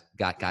got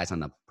guys on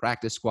the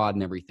practice squad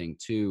and everything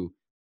too.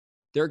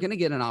 They're going to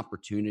get an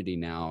opportunity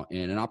now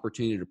and an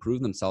opportunity to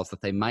prove themselves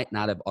that they might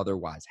not have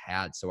otherwise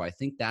had. So I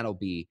think that'll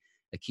be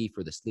a key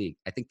for this league.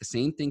 I think the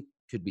same thing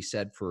could be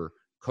said for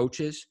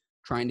coaches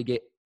trying to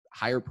get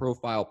higher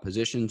profile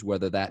positions,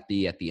 whether that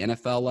be at the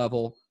NFL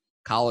level,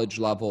 college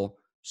level.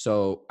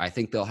 So I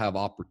think they'll have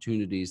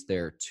opportunities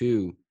there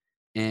too.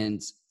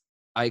 And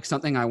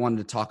something I wanted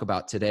to talk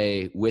about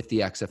today with the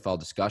XFL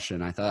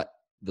discussion, I thought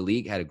the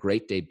league had a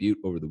great debut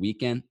over the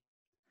weekend.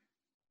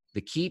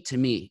 The key to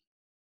me,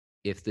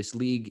 if this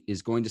league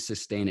is going to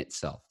sustain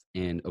itself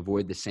and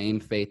avoid the same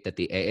fate that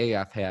the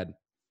AAF had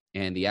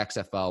and the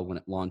XFL when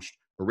it launched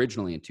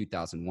originally in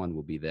 2001,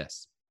 will be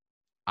this.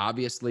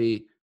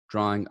 Obviously,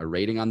 drawing a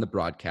rating on the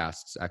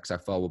broadcasts.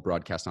 XFL will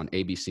broadcast on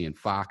ABC and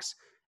Fox.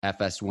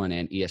 FS1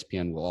 and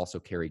ESPN will also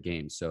carry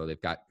games. So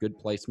they've got good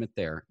placement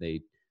there.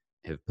 They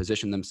have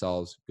positioned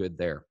themselves good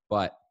there.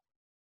 But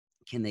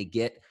can they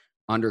get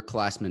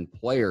underclassmen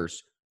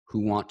players who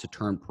want to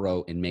turn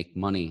pro and make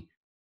money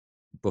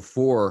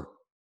before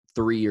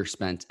 3 years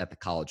spent at the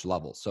college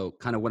level? So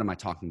kind of what am I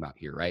talking about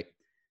here, right?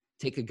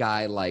 Take a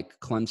guy like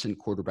Clemson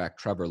quarterback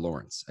Trevor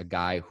Lawrence, a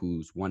guy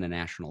who's won a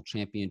national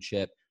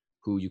championship,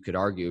 who you could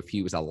argue if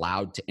he was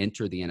allowed to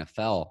enter the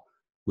NFL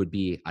would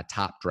be a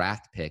top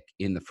draft pick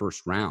in the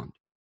first round.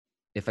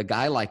 If a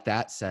guy like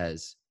that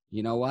says,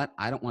 you know what,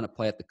 I don't want to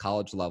play at the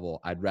college level,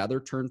 I'd rather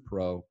turn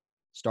pro,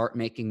 start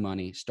making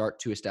money, start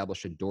to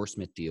establish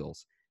endorsement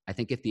deals. I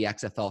think if the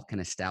XFL can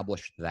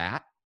establish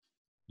that,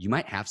 you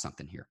might have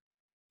something here.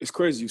 It's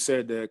crazy you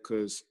said that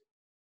because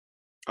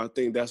I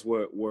think that's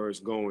where it's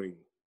going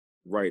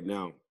right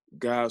now.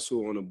 Guys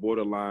who are on the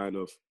borderline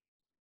of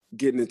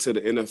getting into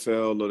the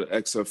NFL or the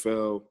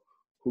XFL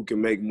who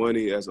can make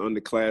money as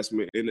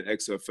underclassmen in the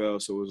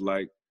XFL. So it's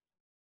like,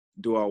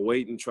 do I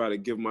wait and try to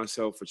give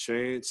myself a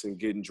chance and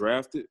getting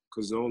drafted?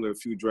 Because there's only a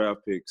few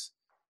draft picks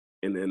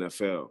in the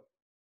NFL.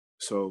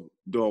 So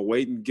do I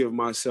wait and give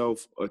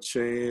myself a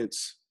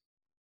chance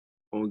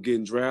on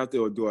getting drafted,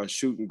 or do I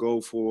shoot and go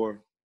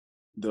for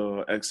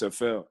the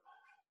XFL?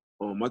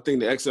 I think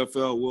the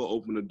XFL will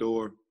open the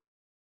door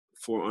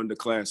for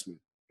underclassmen.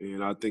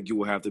 And I think you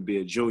will have to be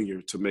a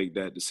junior to make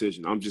that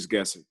decision. I'm just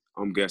guessing.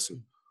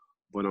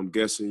 But I'm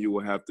guessing you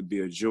will have to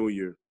be a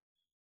junior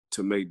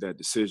to make that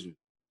decision.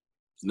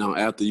 Now,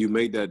 after you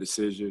make that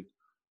decision,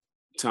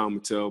 time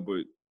will tell,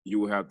 but you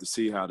will have to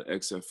see how the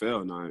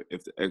XFL. Now,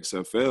 if the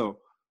XFL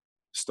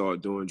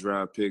start doing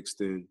draft picks,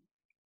 then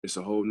it's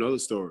a whole nother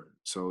story.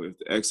 So if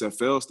the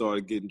XFL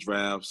started getting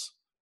drafts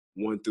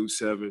 1 through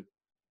 7,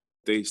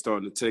 they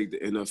starting to take the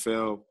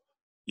NFL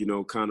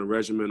kind of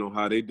regimen on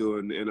how they do it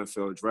in the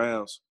NFL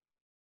drafts,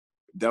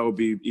 that would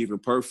be even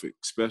perfect,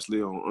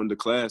 especially on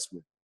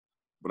underclassmen.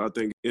 But I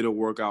think it'll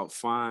work out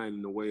fine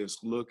in the way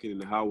it's looking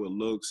and how it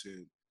looks.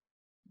 And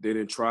they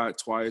didn't try it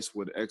twice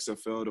with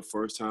XFL the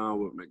first time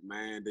with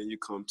McMahon. Then you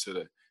come to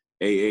the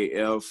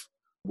AAF,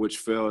 which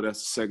failed. That's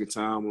the second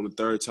time. On the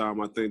third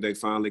time, I think they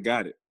finally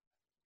got it.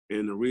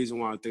 And the reason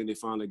why I think they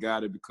finally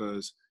got it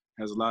because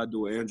it has a lot to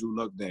do with Andrew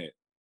Luck dad.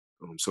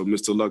 So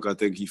Mr. Luck, I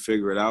think he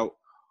figured it out.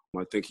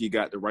 I think he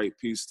got the right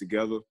piece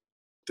together.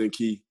 I think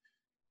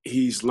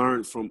he's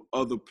learned from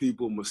other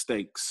people's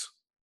mistakes,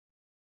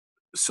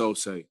 so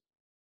say.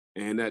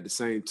 And at the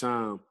same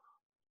time,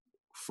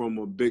 from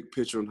a big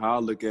picture on how I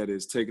look at it,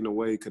 is taking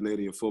away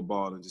Canadian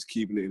football and just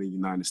keeping it in the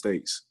United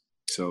States.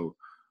 So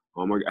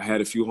I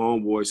had a few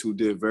homeboys who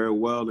did very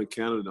well in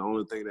Canada. The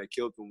only thing that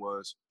killed them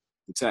was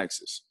the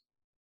taxes.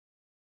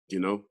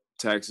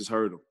 Taxes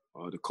hurt them.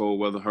 The cold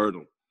weather hurt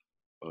them.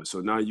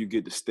 So now you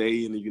get to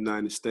stay in the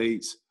United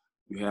States.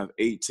 You have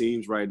 8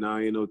 teams right now.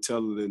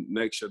 Telling them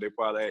next year they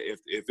probably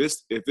if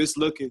it's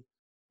looking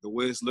the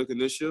way it's looking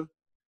this year,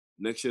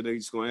 next year they're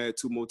just gonna add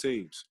 2 more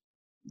teams.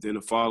 Then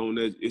the following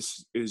that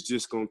it's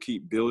just gonna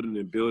keep building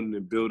and building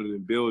and building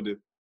and building.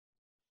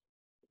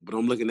 But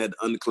I'm looking at the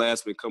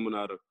underclassmen coming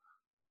out of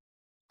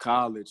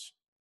college.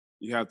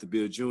 You have to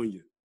be a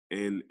junior,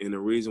 and the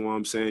reason why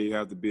I'm saying you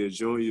have to be a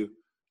junior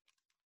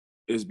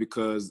is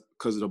because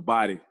of the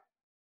body.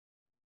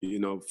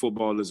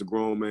 Football is a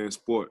grown man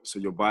sport, so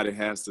your body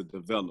has to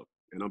develop.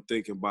 And I'm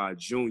thinking by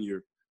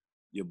junior,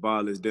 your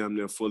body is damn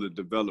near fully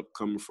developed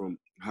coming from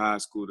high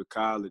school to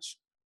college.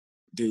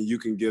 Then you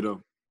can get a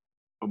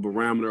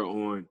barometer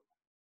on,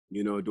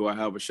 do I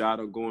have a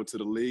shot of going to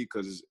the league?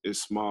 Because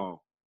it's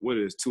small. What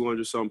is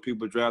 200-something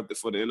people drafted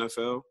for the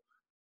NFL?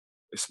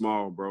 It's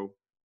small, bro.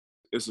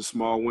 It's a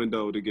small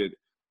window to get.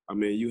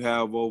 You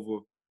have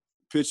over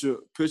picture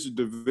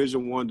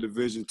Division I,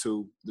 Division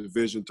II,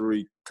 Division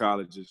III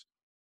colleges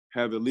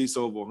have at least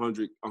over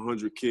 100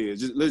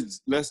 kids.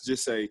 Let's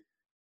just say,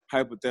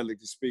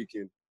 hypothetically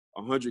speaking,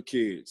 100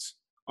 kids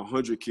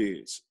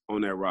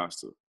on that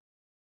roster.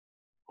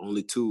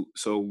 Only 2.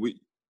 So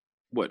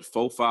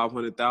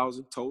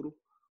 500,000 total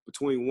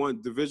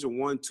between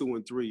Division I, II,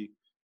 and III.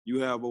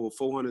 You have over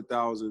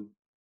 400,000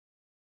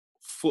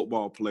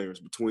 football players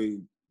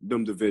between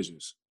them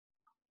divisions.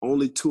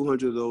 Only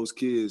 200 of those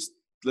kids,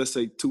 let's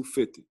say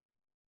 250,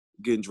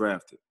 getting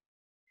drafted.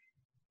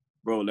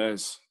 Bro,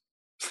 that's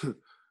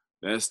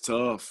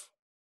tough.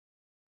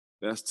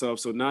 That's tough.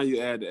 So now you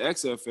add the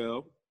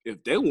XFL.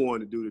 If they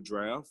want to do the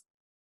draft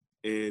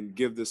and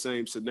give the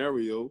same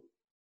scenario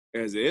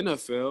as the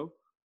NFL,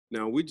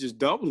 now we just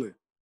doubling.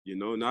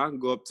 Now I can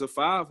go up to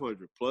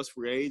 500 plus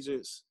free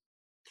agents,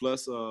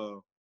 plus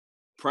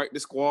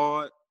practice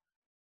squad.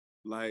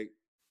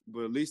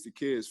 But at least the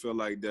kids feel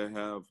like they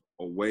have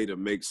a way to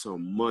make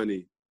some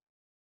money,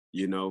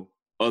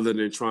 other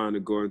than trying to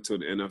go into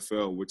the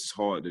NFL, which is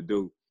hard to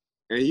do.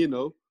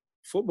 And,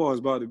 football is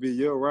about to be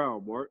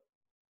year-round, Mark.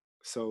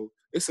 So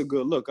it's a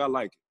good look. I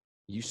like it.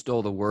 You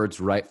stole the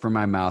words right from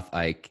my mouth,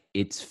 Ike.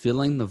 It's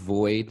filling the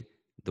void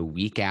the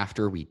week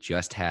after we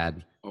just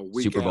had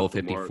Super Bowl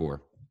 54.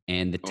 Mark.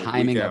 And the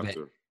timing of it,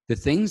 the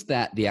things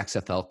that the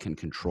XFL can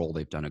control,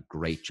 they've done a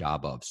great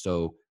job of.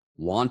 So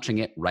launching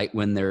it right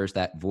when there's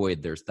that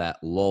void, there's that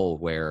lull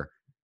where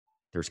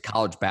there's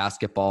college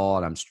basketball,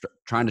 and I'm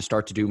trying to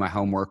start to do my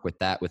homework with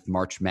that with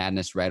March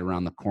Madness right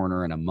around the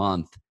corner in a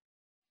month.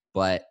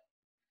 But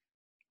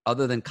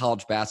other than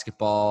college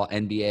basketball,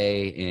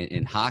 NBA,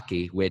 and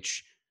hockey,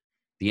 which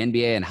the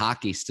NBA and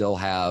hockey still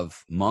have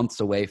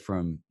months away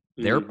from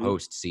their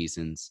post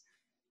seasons,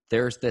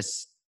 there's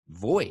this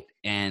void.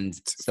 And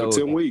so for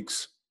 10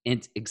 weeks.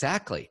 And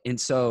exactly. And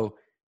so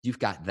you've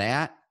got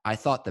that. I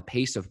thought the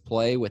pace of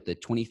play with the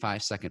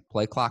 25-second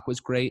play clock was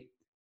great.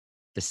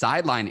 The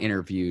sideline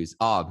interviews,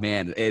 oh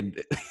man,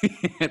 and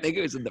I think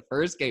it was in the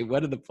first game,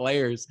 one of the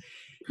players,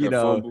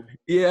 fumble.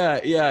 Yeah.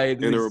 And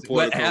the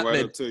reporter come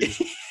right up to you.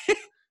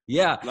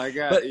 Yeah,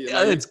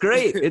 it's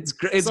great. It's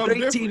great. It's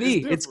great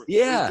TV. It's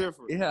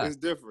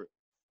different.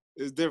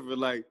 It's different.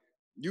 Like,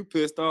 you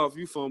pissed off,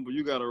 you fumble,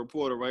 you got a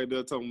reporter right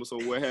there telling me, so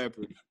what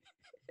happened?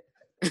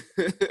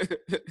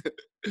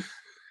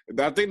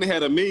 I think they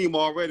had a meme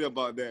already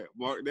about that,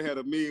 Mark. They had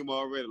a meme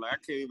already. Like, I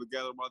can't even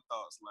gather my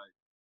thoughts.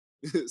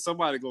 Like,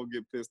 somebody gonna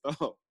get pissed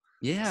off.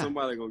 Yeah.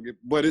 Somebody gonna get.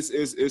 But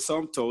it's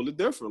something totally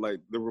different. Like,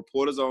 the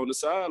reporters on the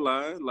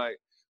sideline, like,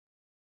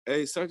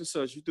 hey, such and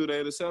such, you threw that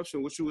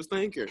interception. What you was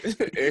thinking?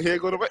 And here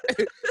go the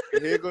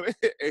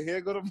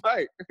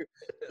mic.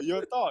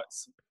 Your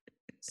thoughts.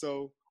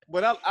 So,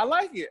 but I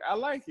like it. I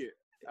like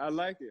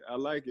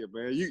it,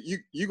 man.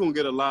 You gonna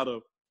get a lot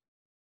of,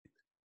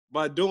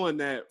 by doing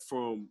that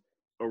from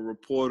a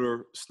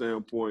reporter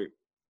standpoint,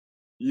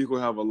 you're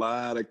gonna have a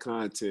lot of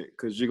content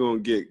because you're gonna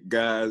get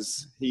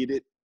guys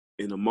heated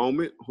in a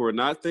moment who are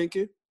not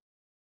thinking.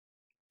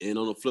 And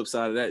on the flip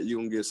side of that, you're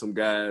gonna get some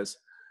guys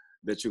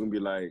that you're gonna be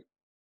like,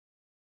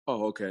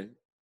 oh, okay,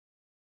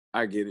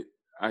 I get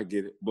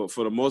it. But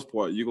for the most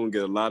part, you're gonna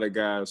get a lot of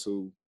guys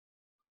who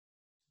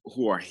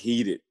who are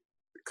heated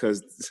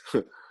because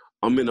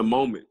I'm in the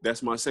moment.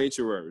 That's my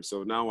sanctuary.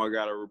 So now I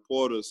got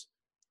reporters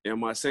in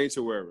my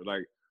sanctuary.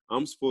 Like,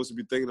 I'm supposed to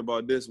be thinking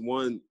about this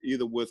one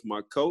either with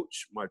my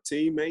coach, my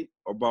teammate,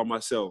 or by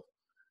myself.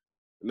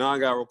 Now I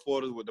got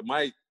reporters with the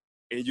mic,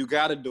 and you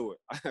got to do it.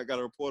 I got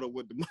a reporter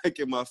with the mic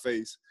in my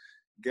face.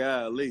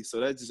 Golly. So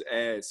that just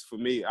adds, for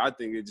me, I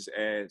think it just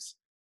adds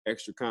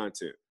extra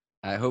content.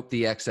 I hope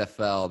the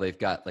XFL, they've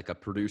got like a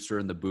producer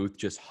in the booth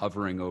just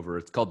hovering over.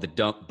 It's called the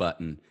dump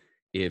button.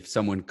 If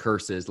someone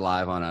curses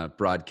live on a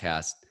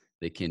broadcast,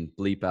 they can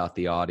bleep out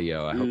the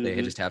audio. I hope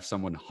they just have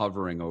someone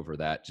hovering over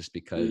that, just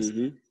because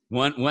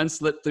one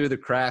slipped through the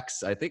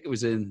cracks. I think it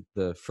was in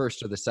the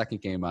first or the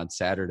second game on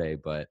Saturday,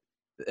 but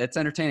it's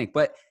entertaining.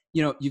 But,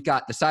 you know, you've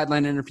got the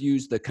sideline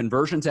interviews, the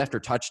conversions after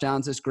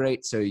touchdowns is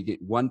great. So you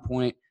get 1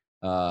 point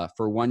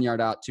for 1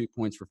 yard out, 2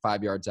 points for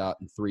 5 yards out,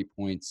 and 3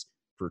 points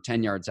for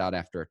 10 yards out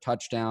after a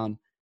touchdown.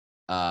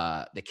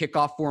 The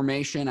kickoff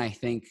formation, I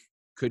think,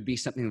 could be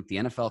something that the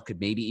NFL could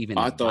maybe even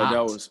I thought that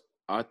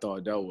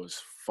adopt.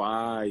 was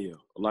fire.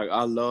 Like,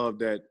 I love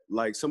that.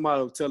 Like,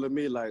 somebody was telling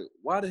me, like,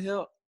 why the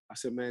hell? I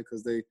said, man,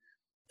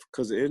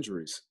 because of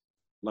injuries.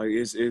 Like,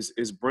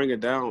 it's bringing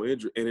down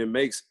injury, and it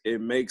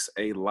makes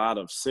a lot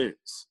of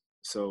sense.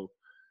 So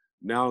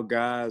now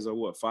guys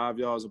are 5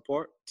 yards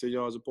apart, 10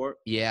 yards apart?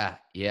 Yeah.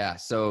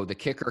 So the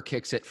kicker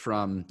kicks it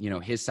from, you know,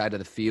 his side of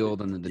the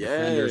field, and then the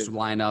defenders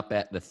line up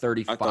at the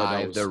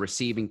 35. The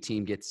receiving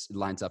team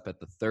lines up at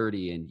the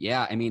 30. And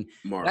yeah, I mean,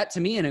 that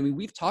to me, and I mean,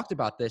 we've talked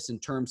about this in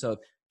terms of,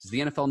 does the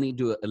NFL need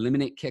to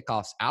eliminate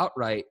kickoffs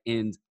outright?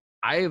 And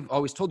I've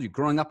always told you,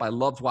 growing up, I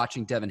loved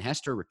watching Devin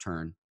Hester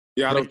return.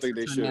 Yeah, I don't think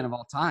they should. Man of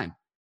all time.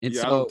 And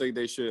I don't think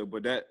they should.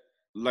 But that,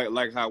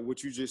 like how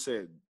what you just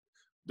said,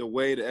 the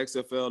way the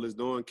XFL is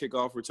doing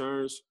kickoff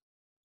returns,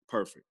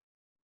 perfect.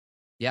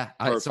 Yeah,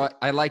 so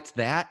I liked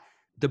that.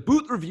 The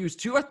booth reviews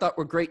too, I thought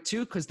were great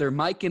too, because they're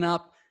micing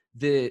up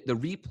the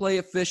replay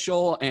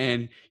official,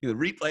 and the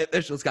replay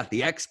official's got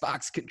the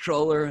Xbox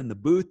controller and the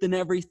booth and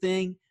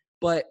everything.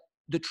 But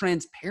the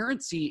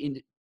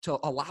transparency to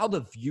allow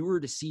the viewer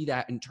to see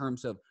that in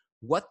terms of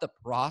what the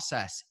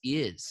process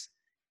is,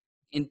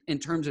 in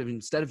terms of,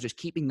 instead of just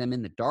keeping them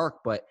in the dark,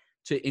 but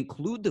to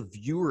include the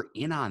viewer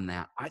in on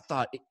that, I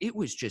thought it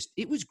was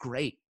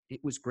great.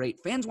 It was great.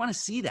 Fans want to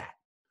see that.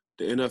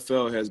 The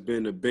NFL has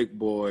been a big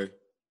boy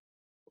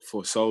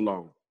for so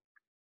long.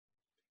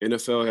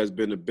 NFL has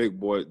been a big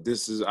boy.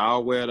 This is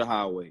our way or the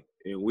highway,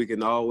 and we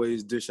can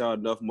always dish out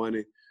enough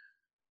money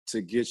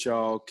to get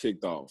y'all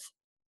kicked off.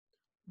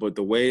 But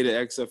the way the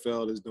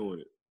XFL is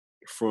doing it,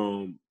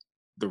 from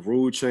the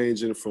rule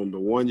changing from the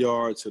 1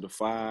 yard to the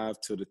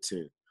 5 to the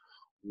 10,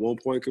 1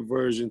 point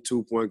conversion,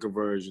 2 point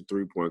conversion,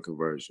 3 point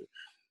conversion.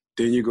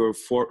 Then you go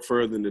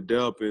further in the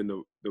depth in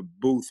the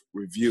booth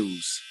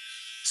reviews.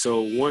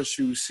 So once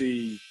you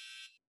see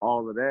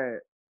all of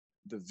that,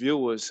 the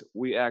viewers,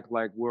 we act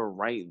like we're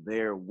right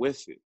there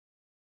with it.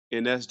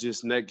 And that's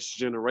just next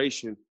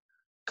generation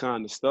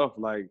kind of stuff.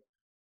 Like,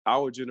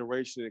 our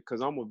generation,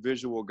 because I'm a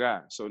visual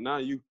guy. So now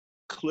you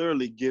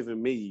clearly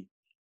giving me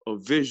a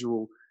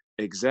visual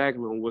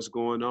exactly on what's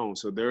going on.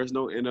 So there is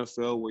no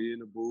NFL where you're in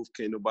the booth,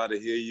 can't nobody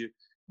hear you.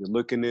 You're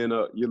looking in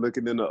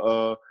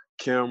the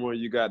camera.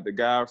 You got the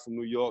guy from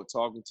New York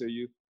talking to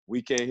you.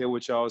 We can't hear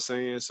what y'all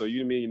saying. So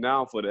you mean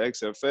now for the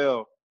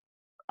XFL,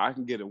 I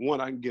can get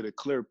a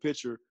clear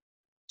picture.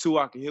 2,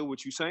 I can hear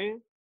what you're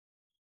saying.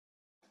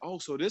 Oh,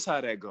 so this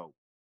how that go.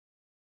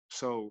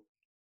 So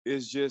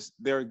it's just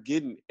they're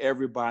getting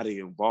everybody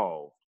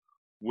involved,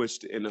 which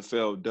the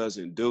NFL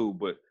doesn't do.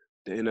 But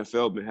the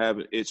NFL been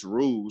having its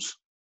rules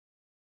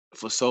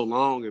for so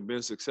long and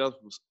been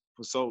successful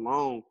for so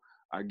long.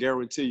 I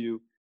guarantee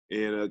you,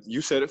 and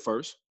you said it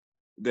first,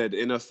 that the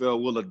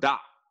NFL will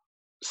adopt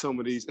some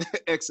of these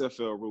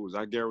XFL rules.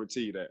 I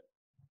guarantee you that.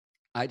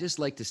 I just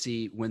like to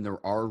see when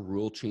there are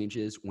rule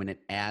changes, when it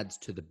adds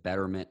to the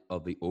betterment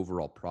of the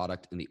overall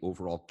product and the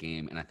overall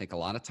game. And I think a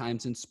lot of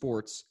times in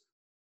sports,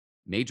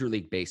 Major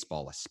League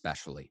Baseball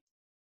especially,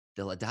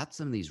 they'll adopt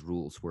some of these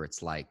rules where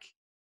it's like,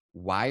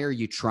 why are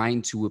you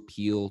trying to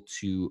appeal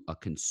to a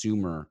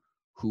consumer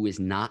who is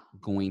not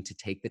going to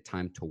take the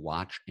time to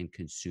watch and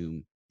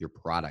consume your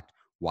product?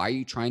 Why are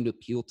you trying to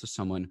appeal to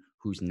someone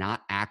who's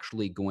not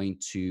actually going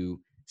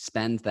to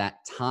spend that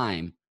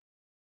time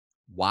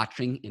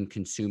watching and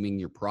consuming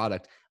your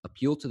product?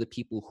 Appeal to the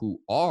people who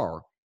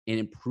are, and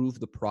improve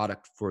the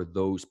product for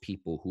those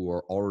people who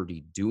are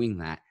already doing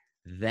that.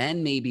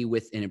 Then maybe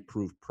with an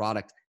improved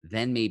product,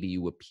 then maybe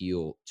you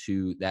appeal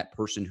to that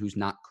person who's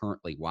not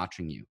currently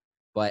watching you.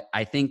 But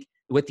I think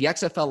what the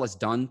XFL has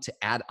done to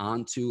add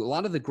on to a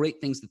lot of the great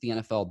things that the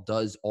NFL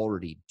does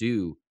already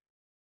do,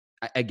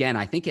 again,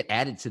 I think it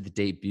added to the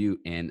debut,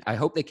 and I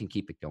hope they can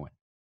keep it going.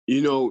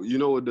 You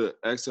know what the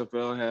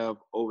XFL have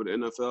over the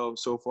NFL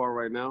so far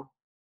right now?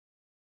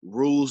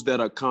 Rules that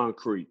are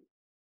concrete.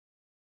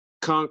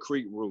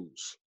 Concrete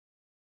rules.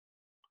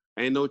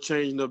 Ain't no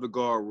changing of the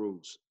guard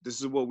rules. This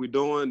is what we're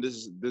doing.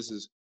 This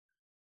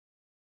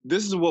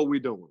is what we're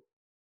doing.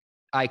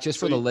 Just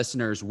for the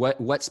listeners,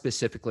 what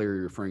specifically are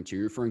you referring to?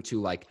 You're referring to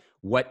like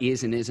what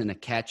is and isn't a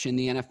catch in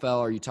the NFL?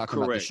 Are you talking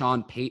about the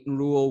Sean Payton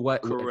rule?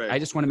 Correct. I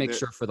just want to make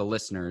sure for the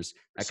listeners,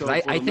 because So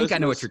I think I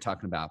know what you're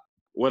talking about.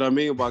 What I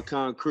mean by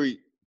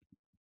concrete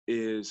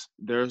is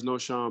there's no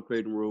Sean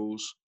Payton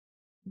rules.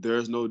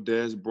 There's no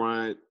Dez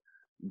Bryant,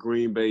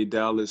 Green Bay,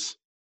 Dallas,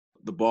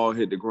 the ball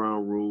hit the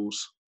ground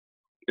rules.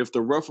 If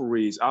the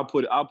referees, I'll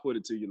put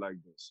it to you like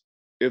this.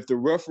 If the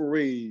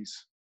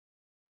referees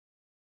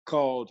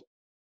called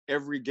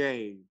every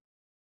game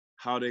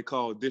how they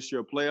called this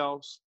year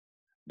playoffs,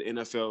 the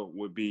NFL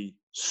would be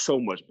so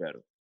much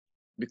better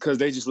because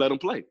they just let them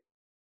play.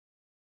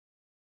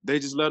 They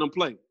just let them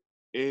play.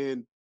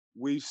 And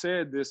we've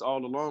said this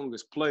all along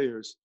as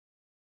players,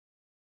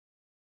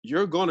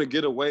 you're going to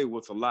get away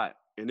with a lot,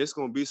 and it's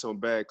going to be some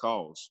bad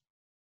calls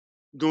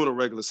during the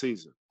regular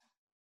season.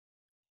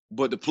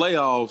 But the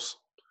playoffs,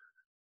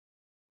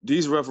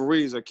 these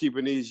referees are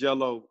keeping these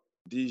yellow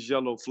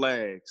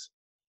flags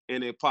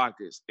in their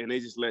pockets, and they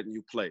just letting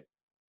you play.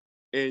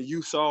 And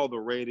you saw the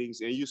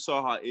ratings, and you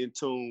saw how in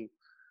tune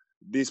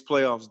these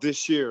playoffs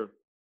this year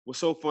were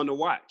so fun to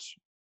watch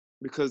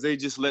because they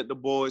just let the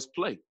boys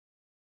play.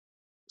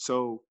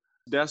 So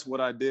that's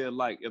what I did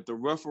like. If the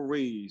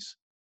referees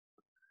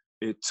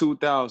in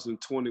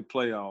 2020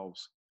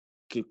 playoffs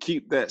can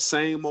keep that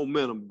same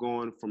momentum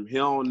going from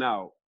here on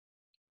out,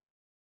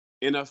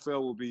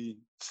 NFL will be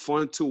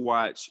fun to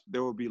watch.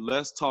 There will be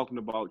less talking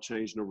about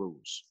changing the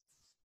rules.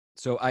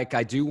 So, Ike,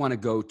 I do want to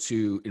go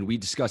to, and we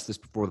discussed this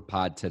before the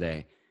pod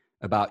today,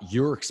 about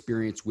your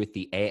experience with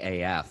the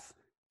AAF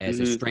as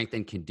a strength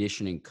and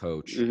conditioning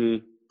coach.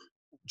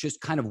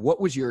 Just kind of what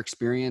was your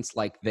experience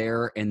like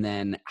there? And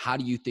then how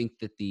do you think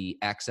that the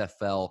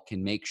XFL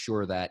can make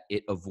sure that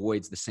it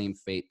avoids the same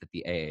fate that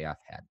the AAF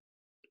had?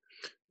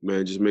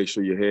 Man, just make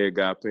sure your head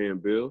guy paying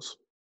bills.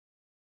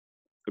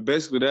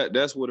 Basically,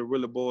 that's what it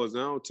really boils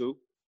down to.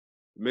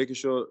 Making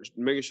sure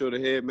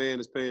the head man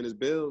is paying his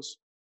bills.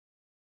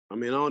 I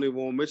mean, I don't even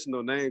want to mention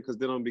no name because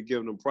they don't be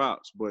giving them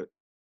props. But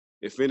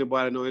if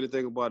anybody know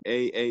anything about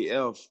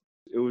AAF,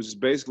 it was just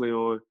basically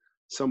on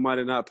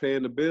somebody not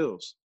paying the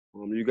bills.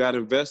 You got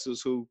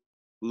investors who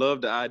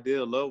love the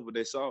idea, love what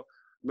they saw.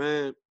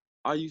 Man,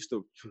 I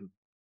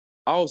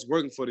was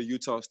working for the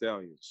Utah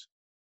Stallions,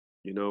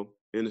 in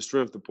the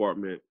strength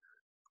department,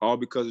 all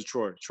because of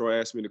Troy. Troy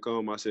asked me to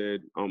come. I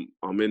said,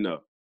 I'm in there.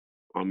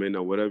 I'm in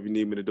there. Whatever you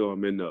need me to do,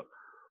 I'm in there.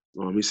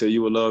 He said,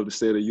 you would love the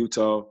state of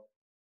Utah.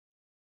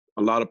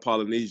 A lot of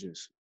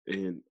Polynesians.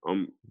 And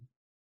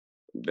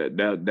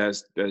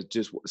that's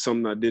just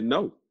something I didn't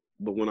know.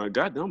 But when I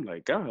got there, I'm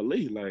like,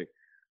 golly, I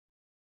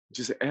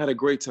had a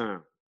great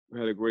time.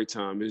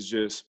 It's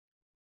just,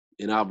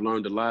 and I've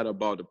learned a lot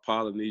about the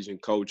Polynesian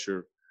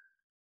culture,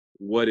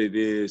 what it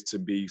is to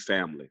be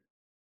family.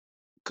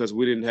 Because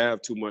we didn't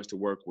have too much to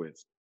work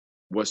with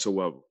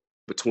whatsoever.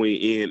 Between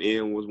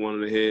Ian was one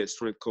of the head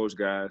strength coach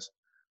guys.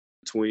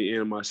 Between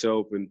Ian and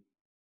myself and,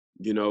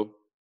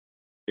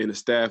 and the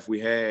staff we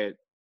had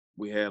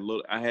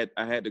I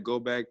had to go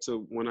back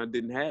to when I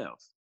didn't have.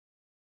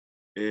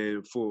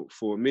 And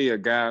for me, a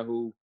guy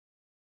who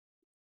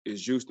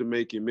is used to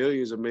making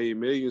millions or made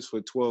millions for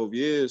 12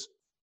 years,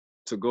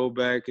 to go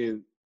back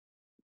and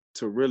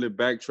to really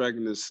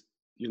backtracking this,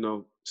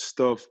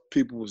 stuff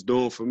people was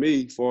doing for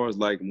me as far as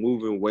like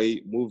moving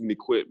weight, moving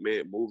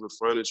equipment, moving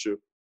furniture.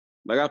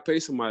 Like I pay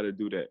somebody to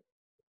do that.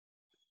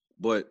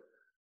 But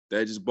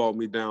that just brought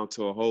me down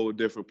to a whole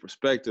different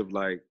perspective.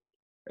 Like,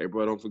 hey,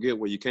 bro, don't forget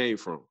where you came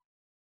from.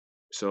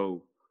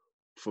 So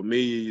for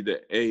me,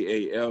 the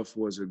AAF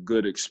was a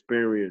good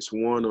experience.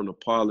 One, on the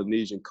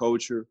Polynesian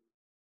culture.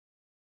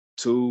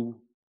 Two,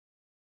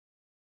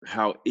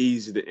 how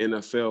easy the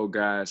NFL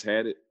guys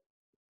had it.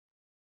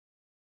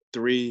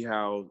 Three,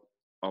 how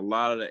a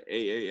lot of the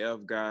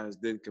AAF guys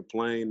didn't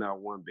complain, not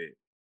one bit.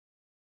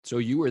 So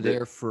you were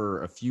there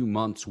for a few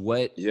months.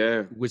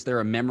 Yeah. Was there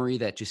a memory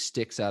that just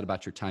sticks out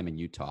about your time in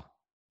Utah?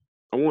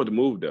 I wanted to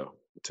move there,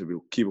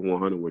 to keep it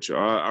 100 with you.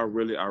 I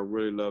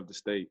really love the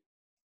state.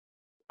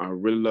 I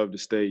really love the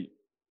state.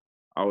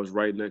 I was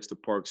right next to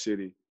Park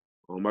City.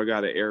 I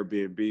got an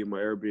Airbnb. My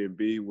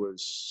Airbnb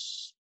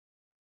was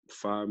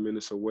 5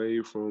 minutes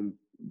away from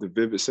the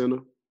Vivint Center.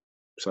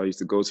 So I used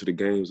to go to the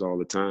games all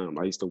the time.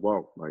 I used to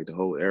walk like the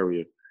whole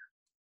area.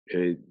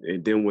 And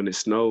then when it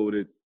snowed,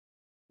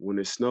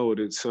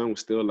 the sun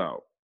was still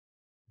out.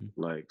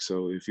 Like,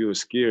 so if you were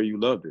skier, you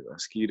loved it. I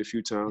skied a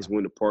few times,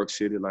 went to Park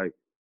City. Like,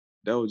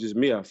 that was just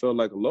me. I felt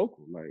like a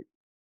local. Like,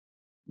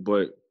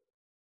 but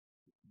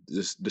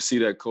just to see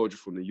that culture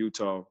from the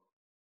Utah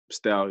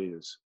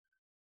Stallions.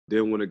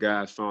 Then when the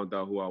guys found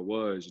out who I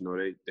was,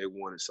 they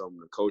wanted something,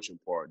 the coaching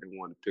part. They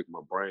wanted to pick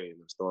my brain.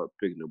 I started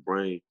picking the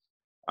brain.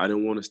 I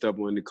didn't want to step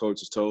on the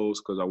coach's toes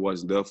because I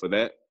wasn't there for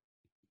that.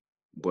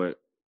 But,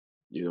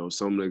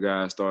 some of the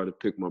guys started to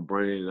pick my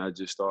brain, and I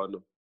just started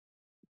to,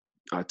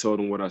 I told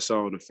them what I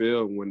saw on the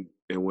field.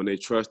 When they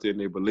trusted and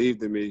they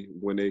believed in me,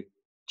 when they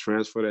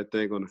transferred that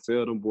thing on the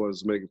field, them boys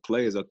was making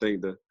plays. I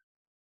think the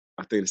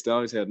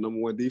Stallions had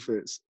 #1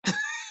 defense.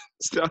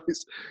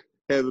 Stallions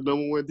had the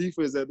 #1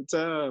 defense at the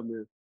time,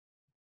 and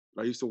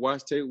I used to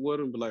watch tape with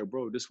them, but like,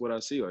 bro, this is what I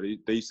see. Or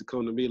they used to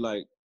come to me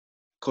like,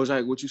 Coach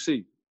Ike, what you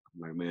see?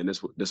 I'm like, man,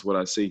 that's what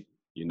I see.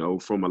 You know,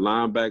 from a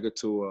linebacker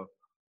to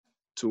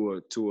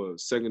a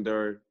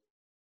secondary,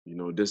 you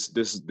know, this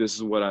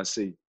is what I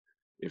see.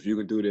 If you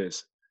can do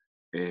this,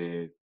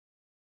 and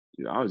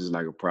you know, I was just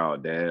like a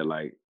proud dad.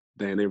 Like,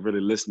 damn, they really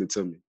listening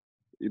to me.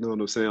 You know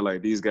what I'm saying?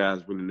 Like these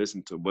guys really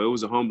listen to me. But it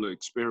was a humbling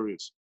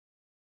experience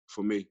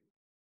for me.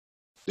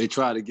 They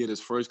try to get as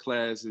first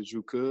class as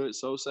you could,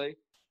 so say,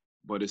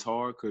 but it's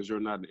hard because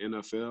you're not in the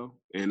NFL,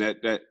 and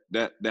that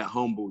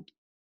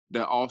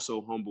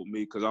also humbled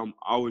me because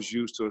I was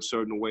used to a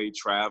certain way,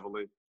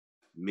 traveling,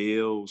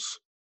 meals,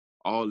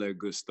 all that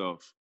good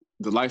stuff.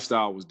 The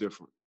lifestyle was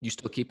different. You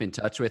still keep in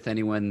touch with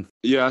anyone?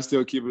 Yeah, I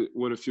still keep it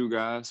with a few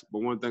guys,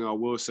 but one thing I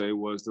will say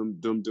was them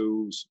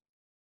dudes,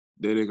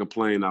 they didn't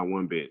complain not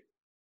one bit.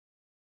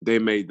 They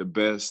made the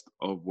best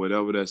of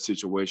whatever that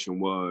situation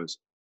was,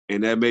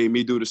 and that made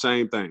me do the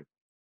same thing.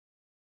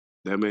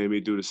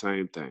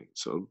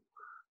 So,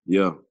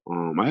 yeah,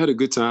 I had a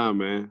good time,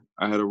 man.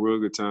 I had a real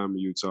good time in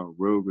Utah.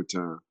 Real good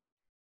time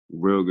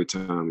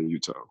in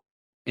Utah.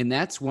 And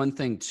that's one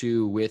thing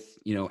too with,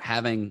 you know,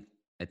 having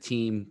a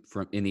team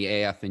from in the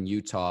AF in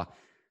Utah.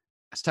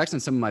 I was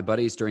texting some of my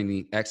buddies during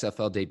the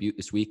XFL debut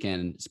this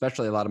weekend,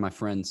 especially a lot of my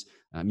friends,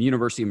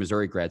 University of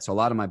Missouri grad. So a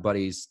lot of my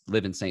buddies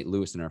live in St.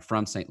 Louis and are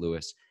from St.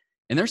 Louis,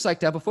 and they're psyched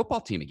to have a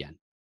football team again.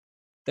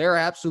 They're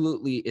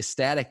absolutely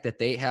ecstatic that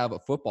they have a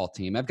football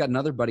team. I've got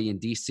another buddy in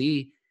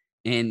DC,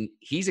 and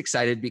he's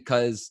excited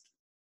because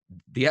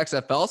the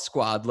XFL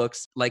squad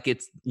looks like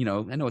it's, you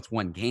know, I know it's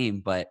one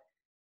game, but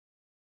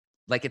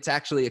like it's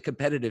actually a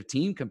competitive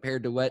team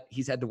compared to what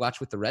he's had to watch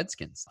with the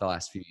Redskins the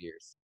last few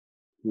years.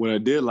 What I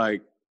did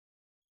like,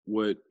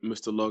 what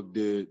Mr. Luck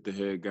did, the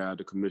head guy,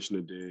 the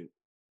commissioner did,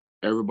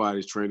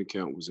 everybody's training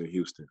camp was in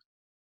Houston.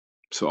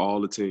 So all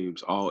the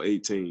teams, all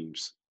 8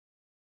 teams,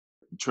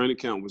 training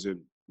camp was in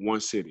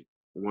one city,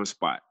 one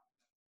spot.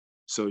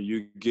 So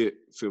you get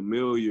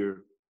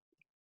familiar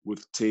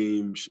with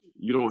teams.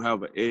 You don't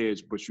have an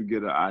edge, but you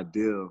get an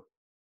idea.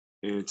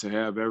 And to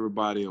have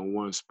everybody in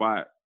one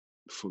spot,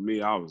 for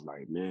me, I was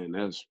like, man,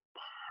 that's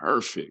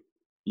perfect.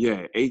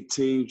 Yeah, 8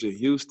 teams in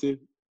Houston.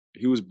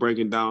 He was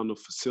breaking down the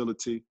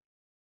facility.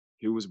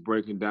 He was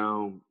breaking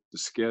down the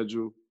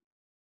schedule.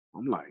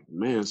 I'm like,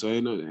 man, so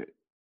ain't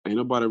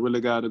nobody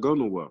really got to go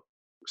nowhere.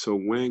 So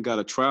we ain't got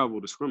to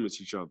travel to scrimmage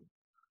each other.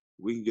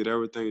 We can get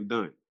everything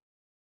done.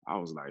 I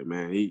was like,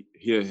 man, he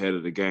ahead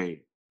of the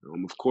game.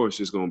 Of course,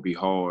 it's gonna be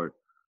hard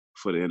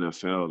for the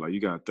NFL. Like, you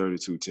got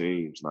 32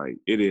 teams. Like,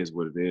 it is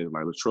what it is.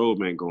 Like,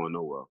 Latrobe ain't going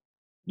nowhere.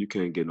 You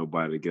can't get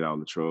nobody to get out of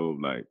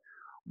Latrobe. Like,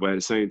 but at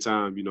the same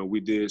time, you know, we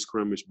did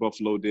scrimmage.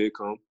 Buffalo did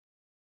come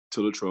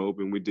to Latrobe,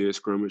 and we did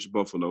scrimmage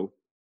Buffalo.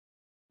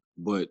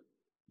 But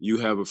you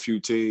have a few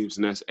teams,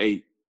 and that's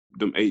 8.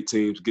 Them 8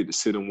 teams get to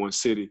sit in one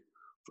city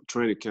for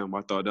training camp.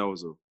 I thought that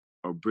was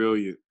a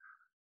brilliant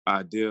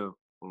idea.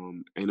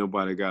 Ain't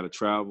nobody got to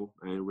travel.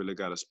 Ain't really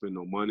got to spend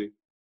no money.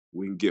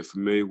 We can get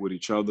familiar with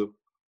each other.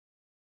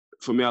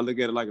 For me, I look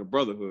at it like a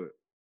brotherhood.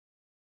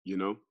 You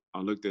know, I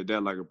looked at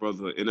that like a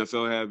brotherhood.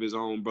 NFL have his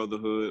own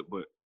brotherhood,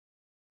 but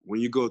when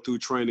you go through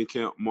training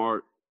camp,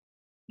 Mark,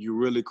 you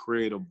really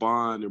create a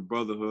bond and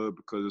brotherhood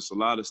because it's a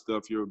lot of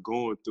stuff you're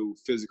going through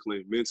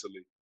physically and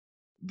mentally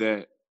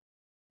that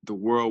the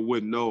world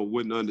wouldn't know,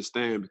 wouldn't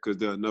understand because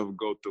they'll never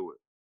go through it.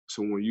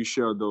 So when you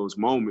share those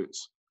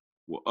moments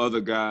with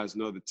other guys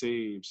and other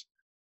teams,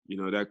 you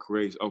know, that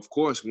creates, of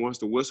course, once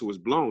the whistle was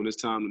blown,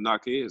 it's time to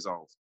knock heads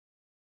off.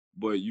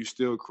 But you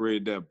still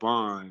create that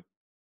bond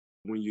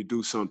when you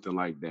do something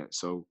like that.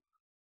 So,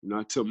 you know,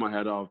 I took my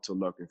hat off to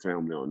Luck and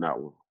family on that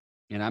one.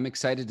 And I'm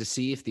excited to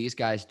see if these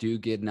guys do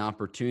get an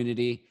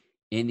opportunity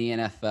in the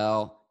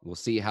NFL. We'll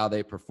see how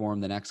they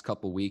perform the next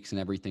couple of weeks and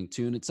everything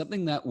too. And it's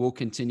something that we'll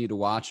continue to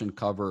watch and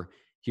cover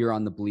here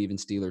on the Believe in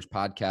Steelers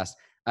podcast.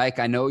 Ike,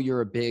 I know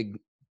you're a big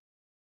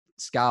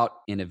scout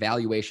and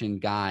evaluation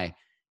guy.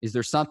 Is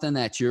there something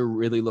that you're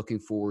really looking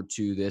forward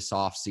to this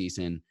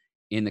offseason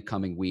in the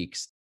coming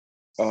weeks?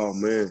 Oh,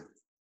 man.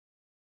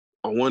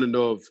 I want to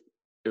know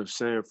if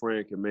San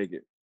Fran can make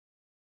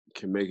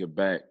it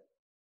back.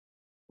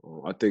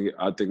 I think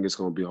it's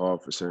going to be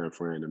hard for San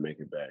Fran to make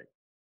it back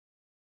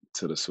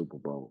to the Super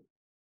Bowl.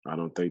 I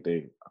don't think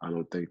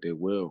they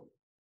will.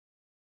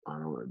 I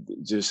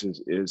don't, just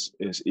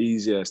as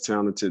easy, as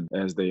talented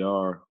as they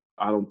are,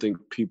 I don't think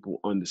people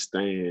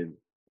understand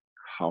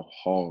how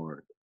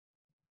hard.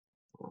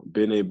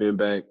 Ben ain't been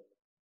back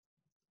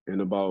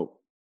in about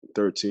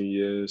 13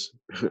 years.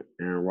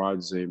 Aaron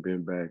Rodgers ain't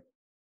been back.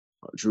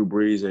 Drew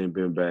Brees ain't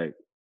been back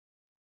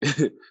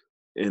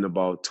in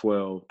about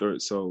 12, 13.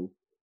 So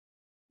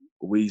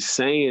we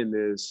saying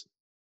this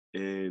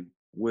and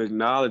we're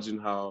acknowledging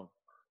how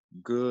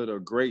good or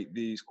great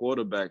these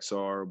quarterbacks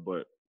are,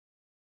 but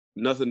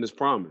nothing is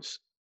promised.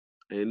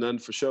 Ain't nothing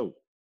for sure.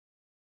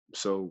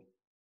 So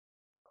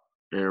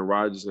Aaron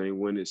Rodgers ain't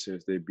win it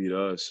since they beat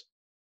us.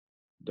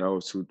 That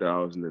was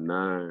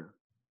 2009.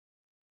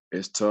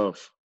 It's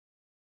tough.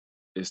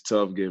 It's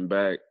tough getting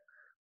back.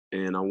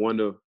 And I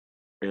wonder,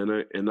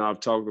 and I've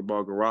talked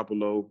about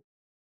Garoppolo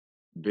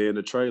being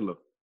a trailer.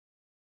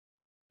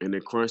 And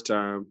in crunch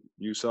time,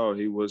 you saw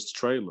he was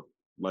trailer.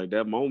 Like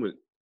that moment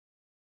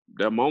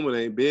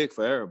ain't big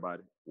for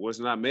everybody. Was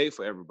not made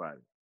for everybody.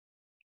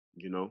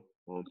 You know,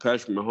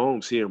 Patrick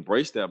Mahomes, he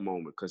embraced that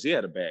moment because he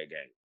had a bad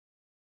game.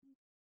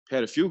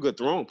 Had a few good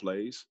throwing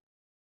plays,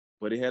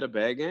 but he had a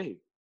bad game.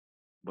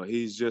 But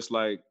he's just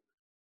like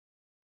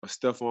a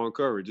Stephon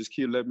Curry. Just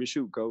keep letting me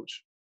shoot,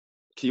 coach.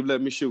 Keep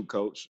letting me shoot,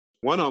 coach.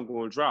 One of them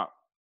going to drop.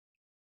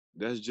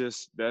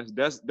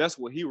 That's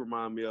what he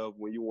remind me of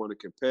when you want to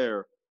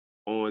compare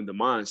on the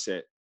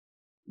mindset.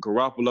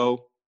 Garoppolo,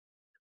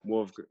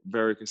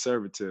 very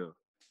conservative.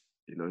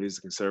 You know, he's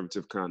a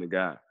conservative kind of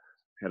guy.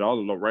 Had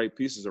all the right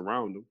pieces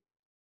around him.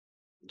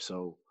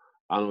 So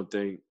I don't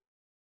think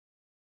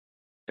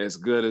as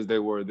good as they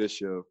were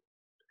this year,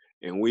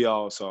 and we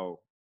all saw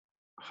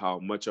how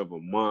much of a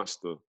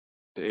monster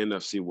the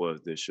NFC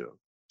was this year.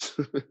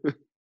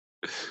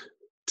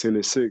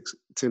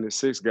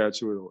 10-6 got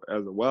you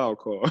as a wild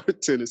card.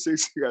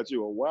 10-6 got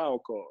you a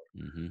wild card.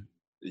 Mm-hmm.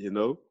 You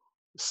know?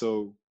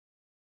 So,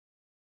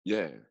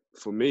 yeah,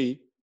 for me,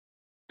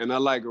 and I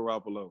like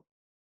Garoppolo,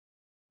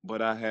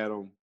 but I had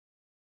him,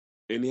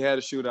 and he had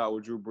a shootout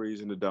with Drew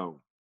Brees in the Dome.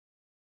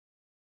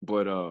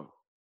 But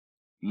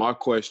my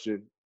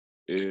question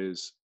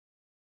is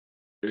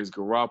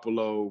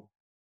Garoppolo,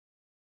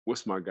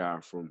 what's my guy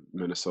from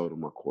Minnesota,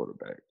 my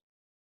quarterback?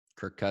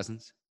 Kirk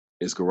Cousins?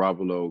 Is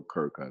Garoppolo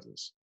Kirk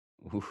Cousins?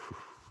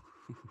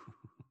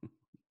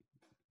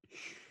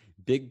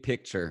 Big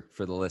picture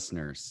for the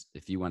listeners,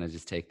 if you want to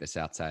just take this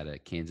outside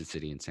of Kansas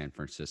City and San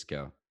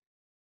Francisco,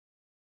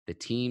 the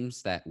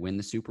teams that win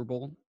the Super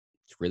Bowl,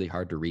 it's really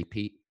hard to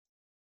repeat.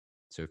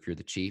 So if you're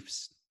the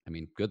Chiefs, I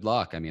mean, good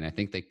luck. I mean, I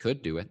think they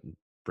could do it and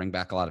bring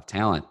back a lot of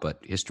talent, but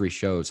history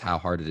shows how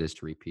hard it is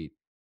to repeat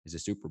as a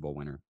Super Bowl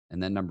winner.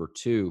 And then number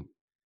two,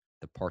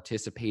 the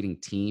participating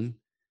team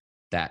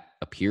that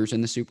appears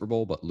in the Super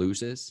Bowl but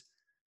loses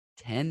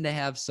tend to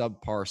have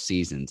subpar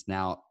seasons.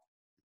 Now,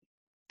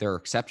 there are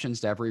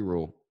exceptions to every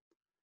rule.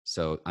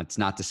 So it's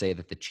not to say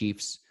that the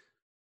Chiefs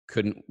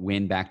couldn't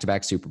win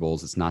back-to-back Super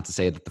Bowls. It's not to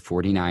say that the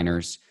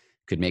 49ers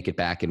could make it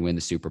back and win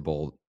the Super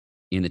Bowl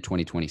in the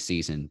 2020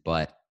 season.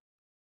 But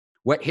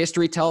what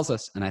history tells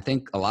us, and I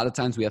think a lot of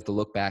times we have to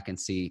look back and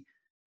see,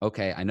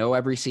 okay, I know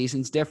every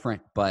season's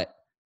different, but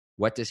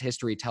what does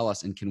history tell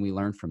us, and can we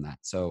learn from that?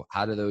 So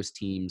how do those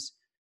teams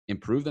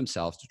improve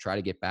themselves to try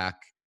to get back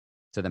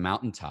to the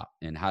mountaintop,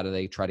 and how do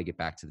they try to get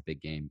back to the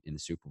big game in the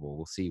Super Bowl?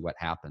 We'll see what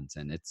happens.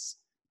 And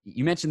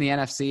you mentioned the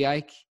NFC,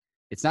 Ike.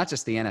 It's not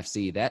just the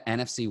NFC. That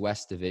NFC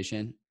West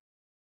division,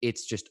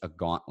 it's just a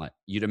gauntlet.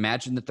 You'd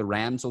imagine that the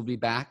Rams will be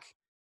back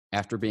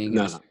after being in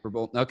the Super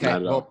Bowl. Okay,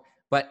 well,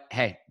 but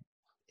hey,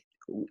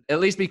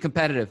 at least be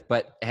competitive.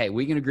 But hey,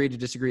 we can agree to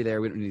disagree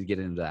there. We don't need to get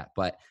into that.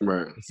 But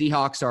right. The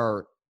Seahawks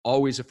are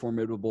always a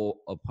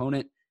formidable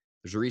opponent.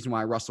 There's a reason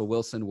why Russell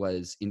Wilson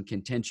was in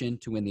contention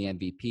to win the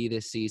MVP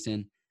this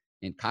season.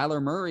 And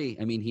Kyler Murray,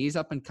 I mean, he's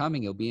up and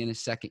coming. He'll be in his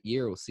second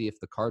year. We'll see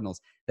if the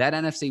Cardinals, that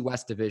NFC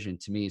West division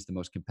to me is the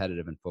most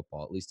competitive in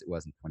football. At least it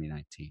was in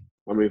 2019.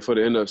 I mean, for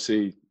the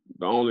NFC,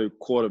 the only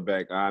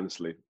quarterback,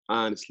 honestly,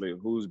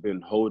 who's been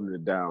holding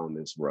it down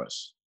is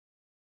Russ.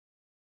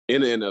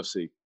 In the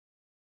NFC,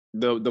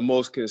 the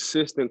most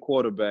consistent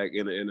quarterback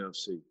in the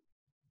NFC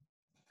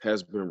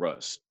has been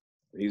Russ.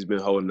 He's been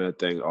holding that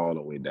thing all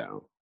the way down.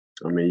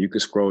 I mean, you can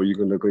scroll, you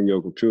can look on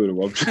your computer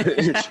and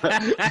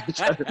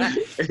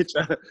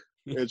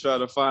try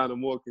to find a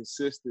more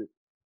consistent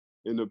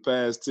in the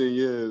past 10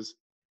 years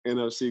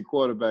NFC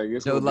quarterback.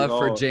 It's no love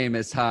for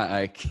Jameis, huh,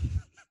 Ike?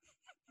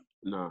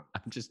 Nah.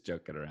 I'm just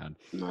joking around.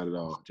 Not at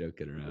all. Just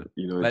joking around.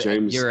 You know, but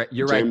James. You're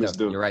right,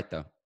 though. You're right,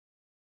 though.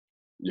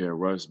 Yeah,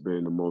 Russ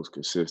been the most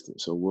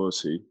consistent. So we'll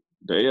see.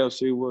 The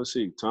AFC, we'll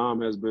see.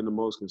 Tom has been the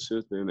most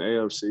consistent in the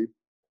AFC.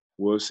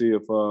 We'll see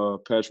if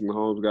Patrick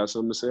Mahomes got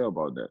something to say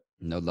about that.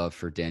 No love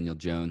for Daniel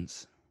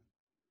Jones?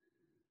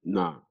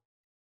 Nah,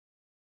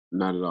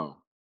 not at all.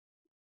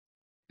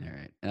 All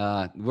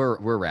right.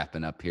 We're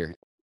wrapping up here.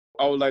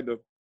 I would like to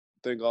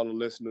thank all the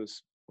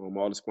listeners,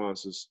 all the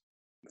sponsors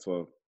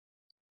for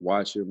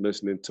watching,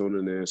 listening,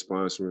 tuning in,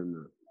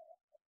 sponsoring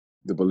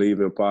the Believe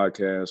In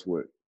podcast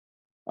with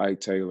Ike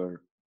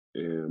Taylor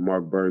and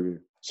Mark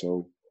Bergen.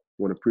 So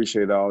want to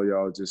appreciate all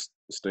y'all just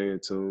staying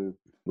tuned.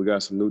 We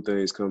got some new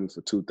things coming for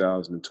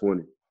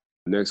 2020.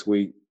 Next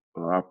week,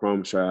 I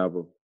promise you I have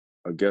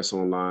a guest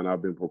online.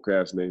 I've been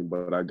procrastinating,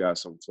 but I got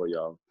something for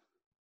y'all.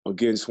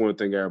 Again, just want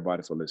to thank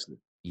everybody for listening.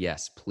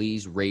 Yes,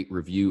 please rate,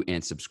 review,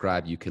 and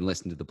subscribe. You can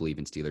listen to the Believe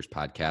in Steelers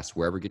podcast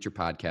wherever you get your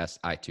podcasts: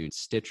 iTunes,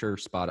 Stitcher,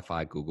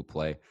 Spotify, Google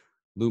Play,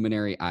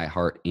 Luminary,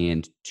 iHeart,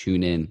 and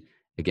TuneIn.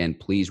 Again,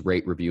 please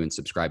rate, review, and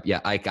subscribe. Yeah,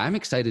 Ike, I'm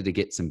excited to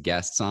get some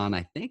guests on.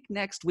 I think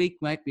next week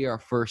might be our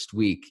first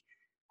week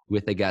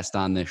with a guest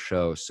on this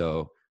show. So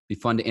it'd be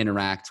fun to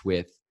interact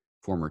with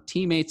former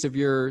teammates of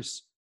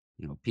yours,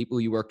 people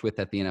you worked with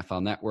at the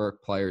NFL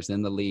Network, players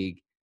in the league.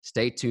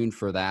 Stay tuned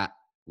for that.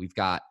 We've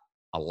got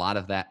a lot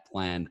of that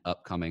planned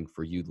upcoming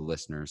for you, the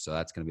listeners. So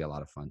that's going to be a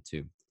lot of fun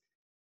too.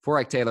 For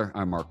Ike Taylor,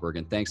 I'm Mark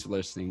Bergen. Thanks for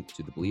listening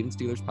to the Believe in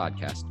Steelers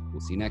podcast. We'll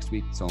see you next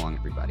week. So long,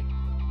 everybody.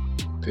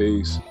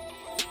 Peace.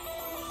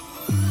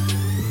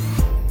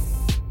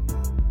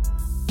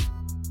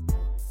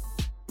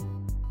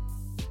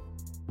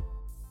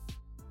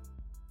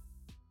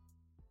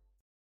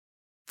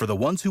 For the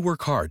ones who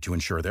work hard to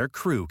ensure their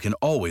crew can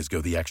always go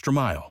the extra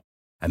mile,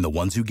 and the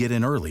ones who get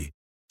in early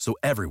so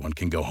everyone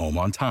can go home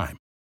on time,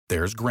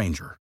 there's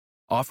Grainger,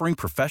 offering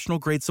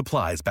professional-grade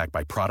supplies backed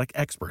by product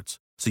experts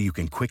so you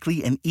can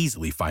quickly and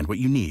easily find what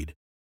you need.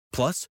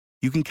 Plus,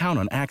 you can count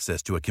on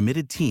access to a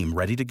committed team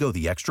ready to go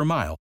the extra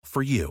mile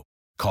for you.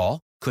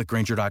 Call, click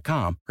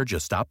Grainger.com, or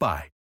just stop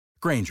by.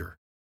 Grainger,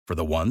 for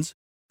the ones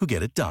who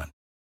get it done.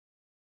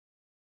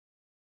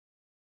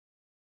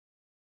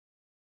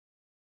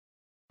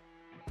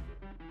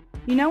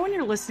 You know when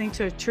you're listening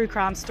to a true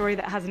crime story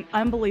that has an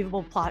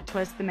unbelievable plot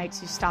twist that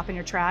makes you stop in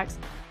your tracks?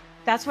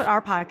 That's what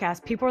our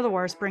podcast, People Are the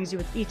Worst, brings you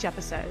with each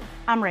episode.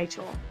 I'm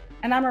Rachel.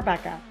 And I'm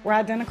Rebecca. We're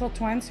identical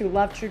twins who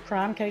love true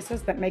crime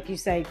cases that make you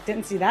say,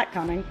 didn't see that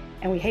coming,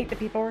 and we hate the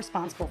people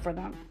responsible for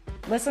them.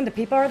 Listen to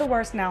People Are the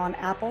Worst now on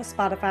Apple,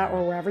 Spotify,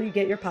 or wherever you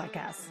get your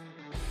podcasts.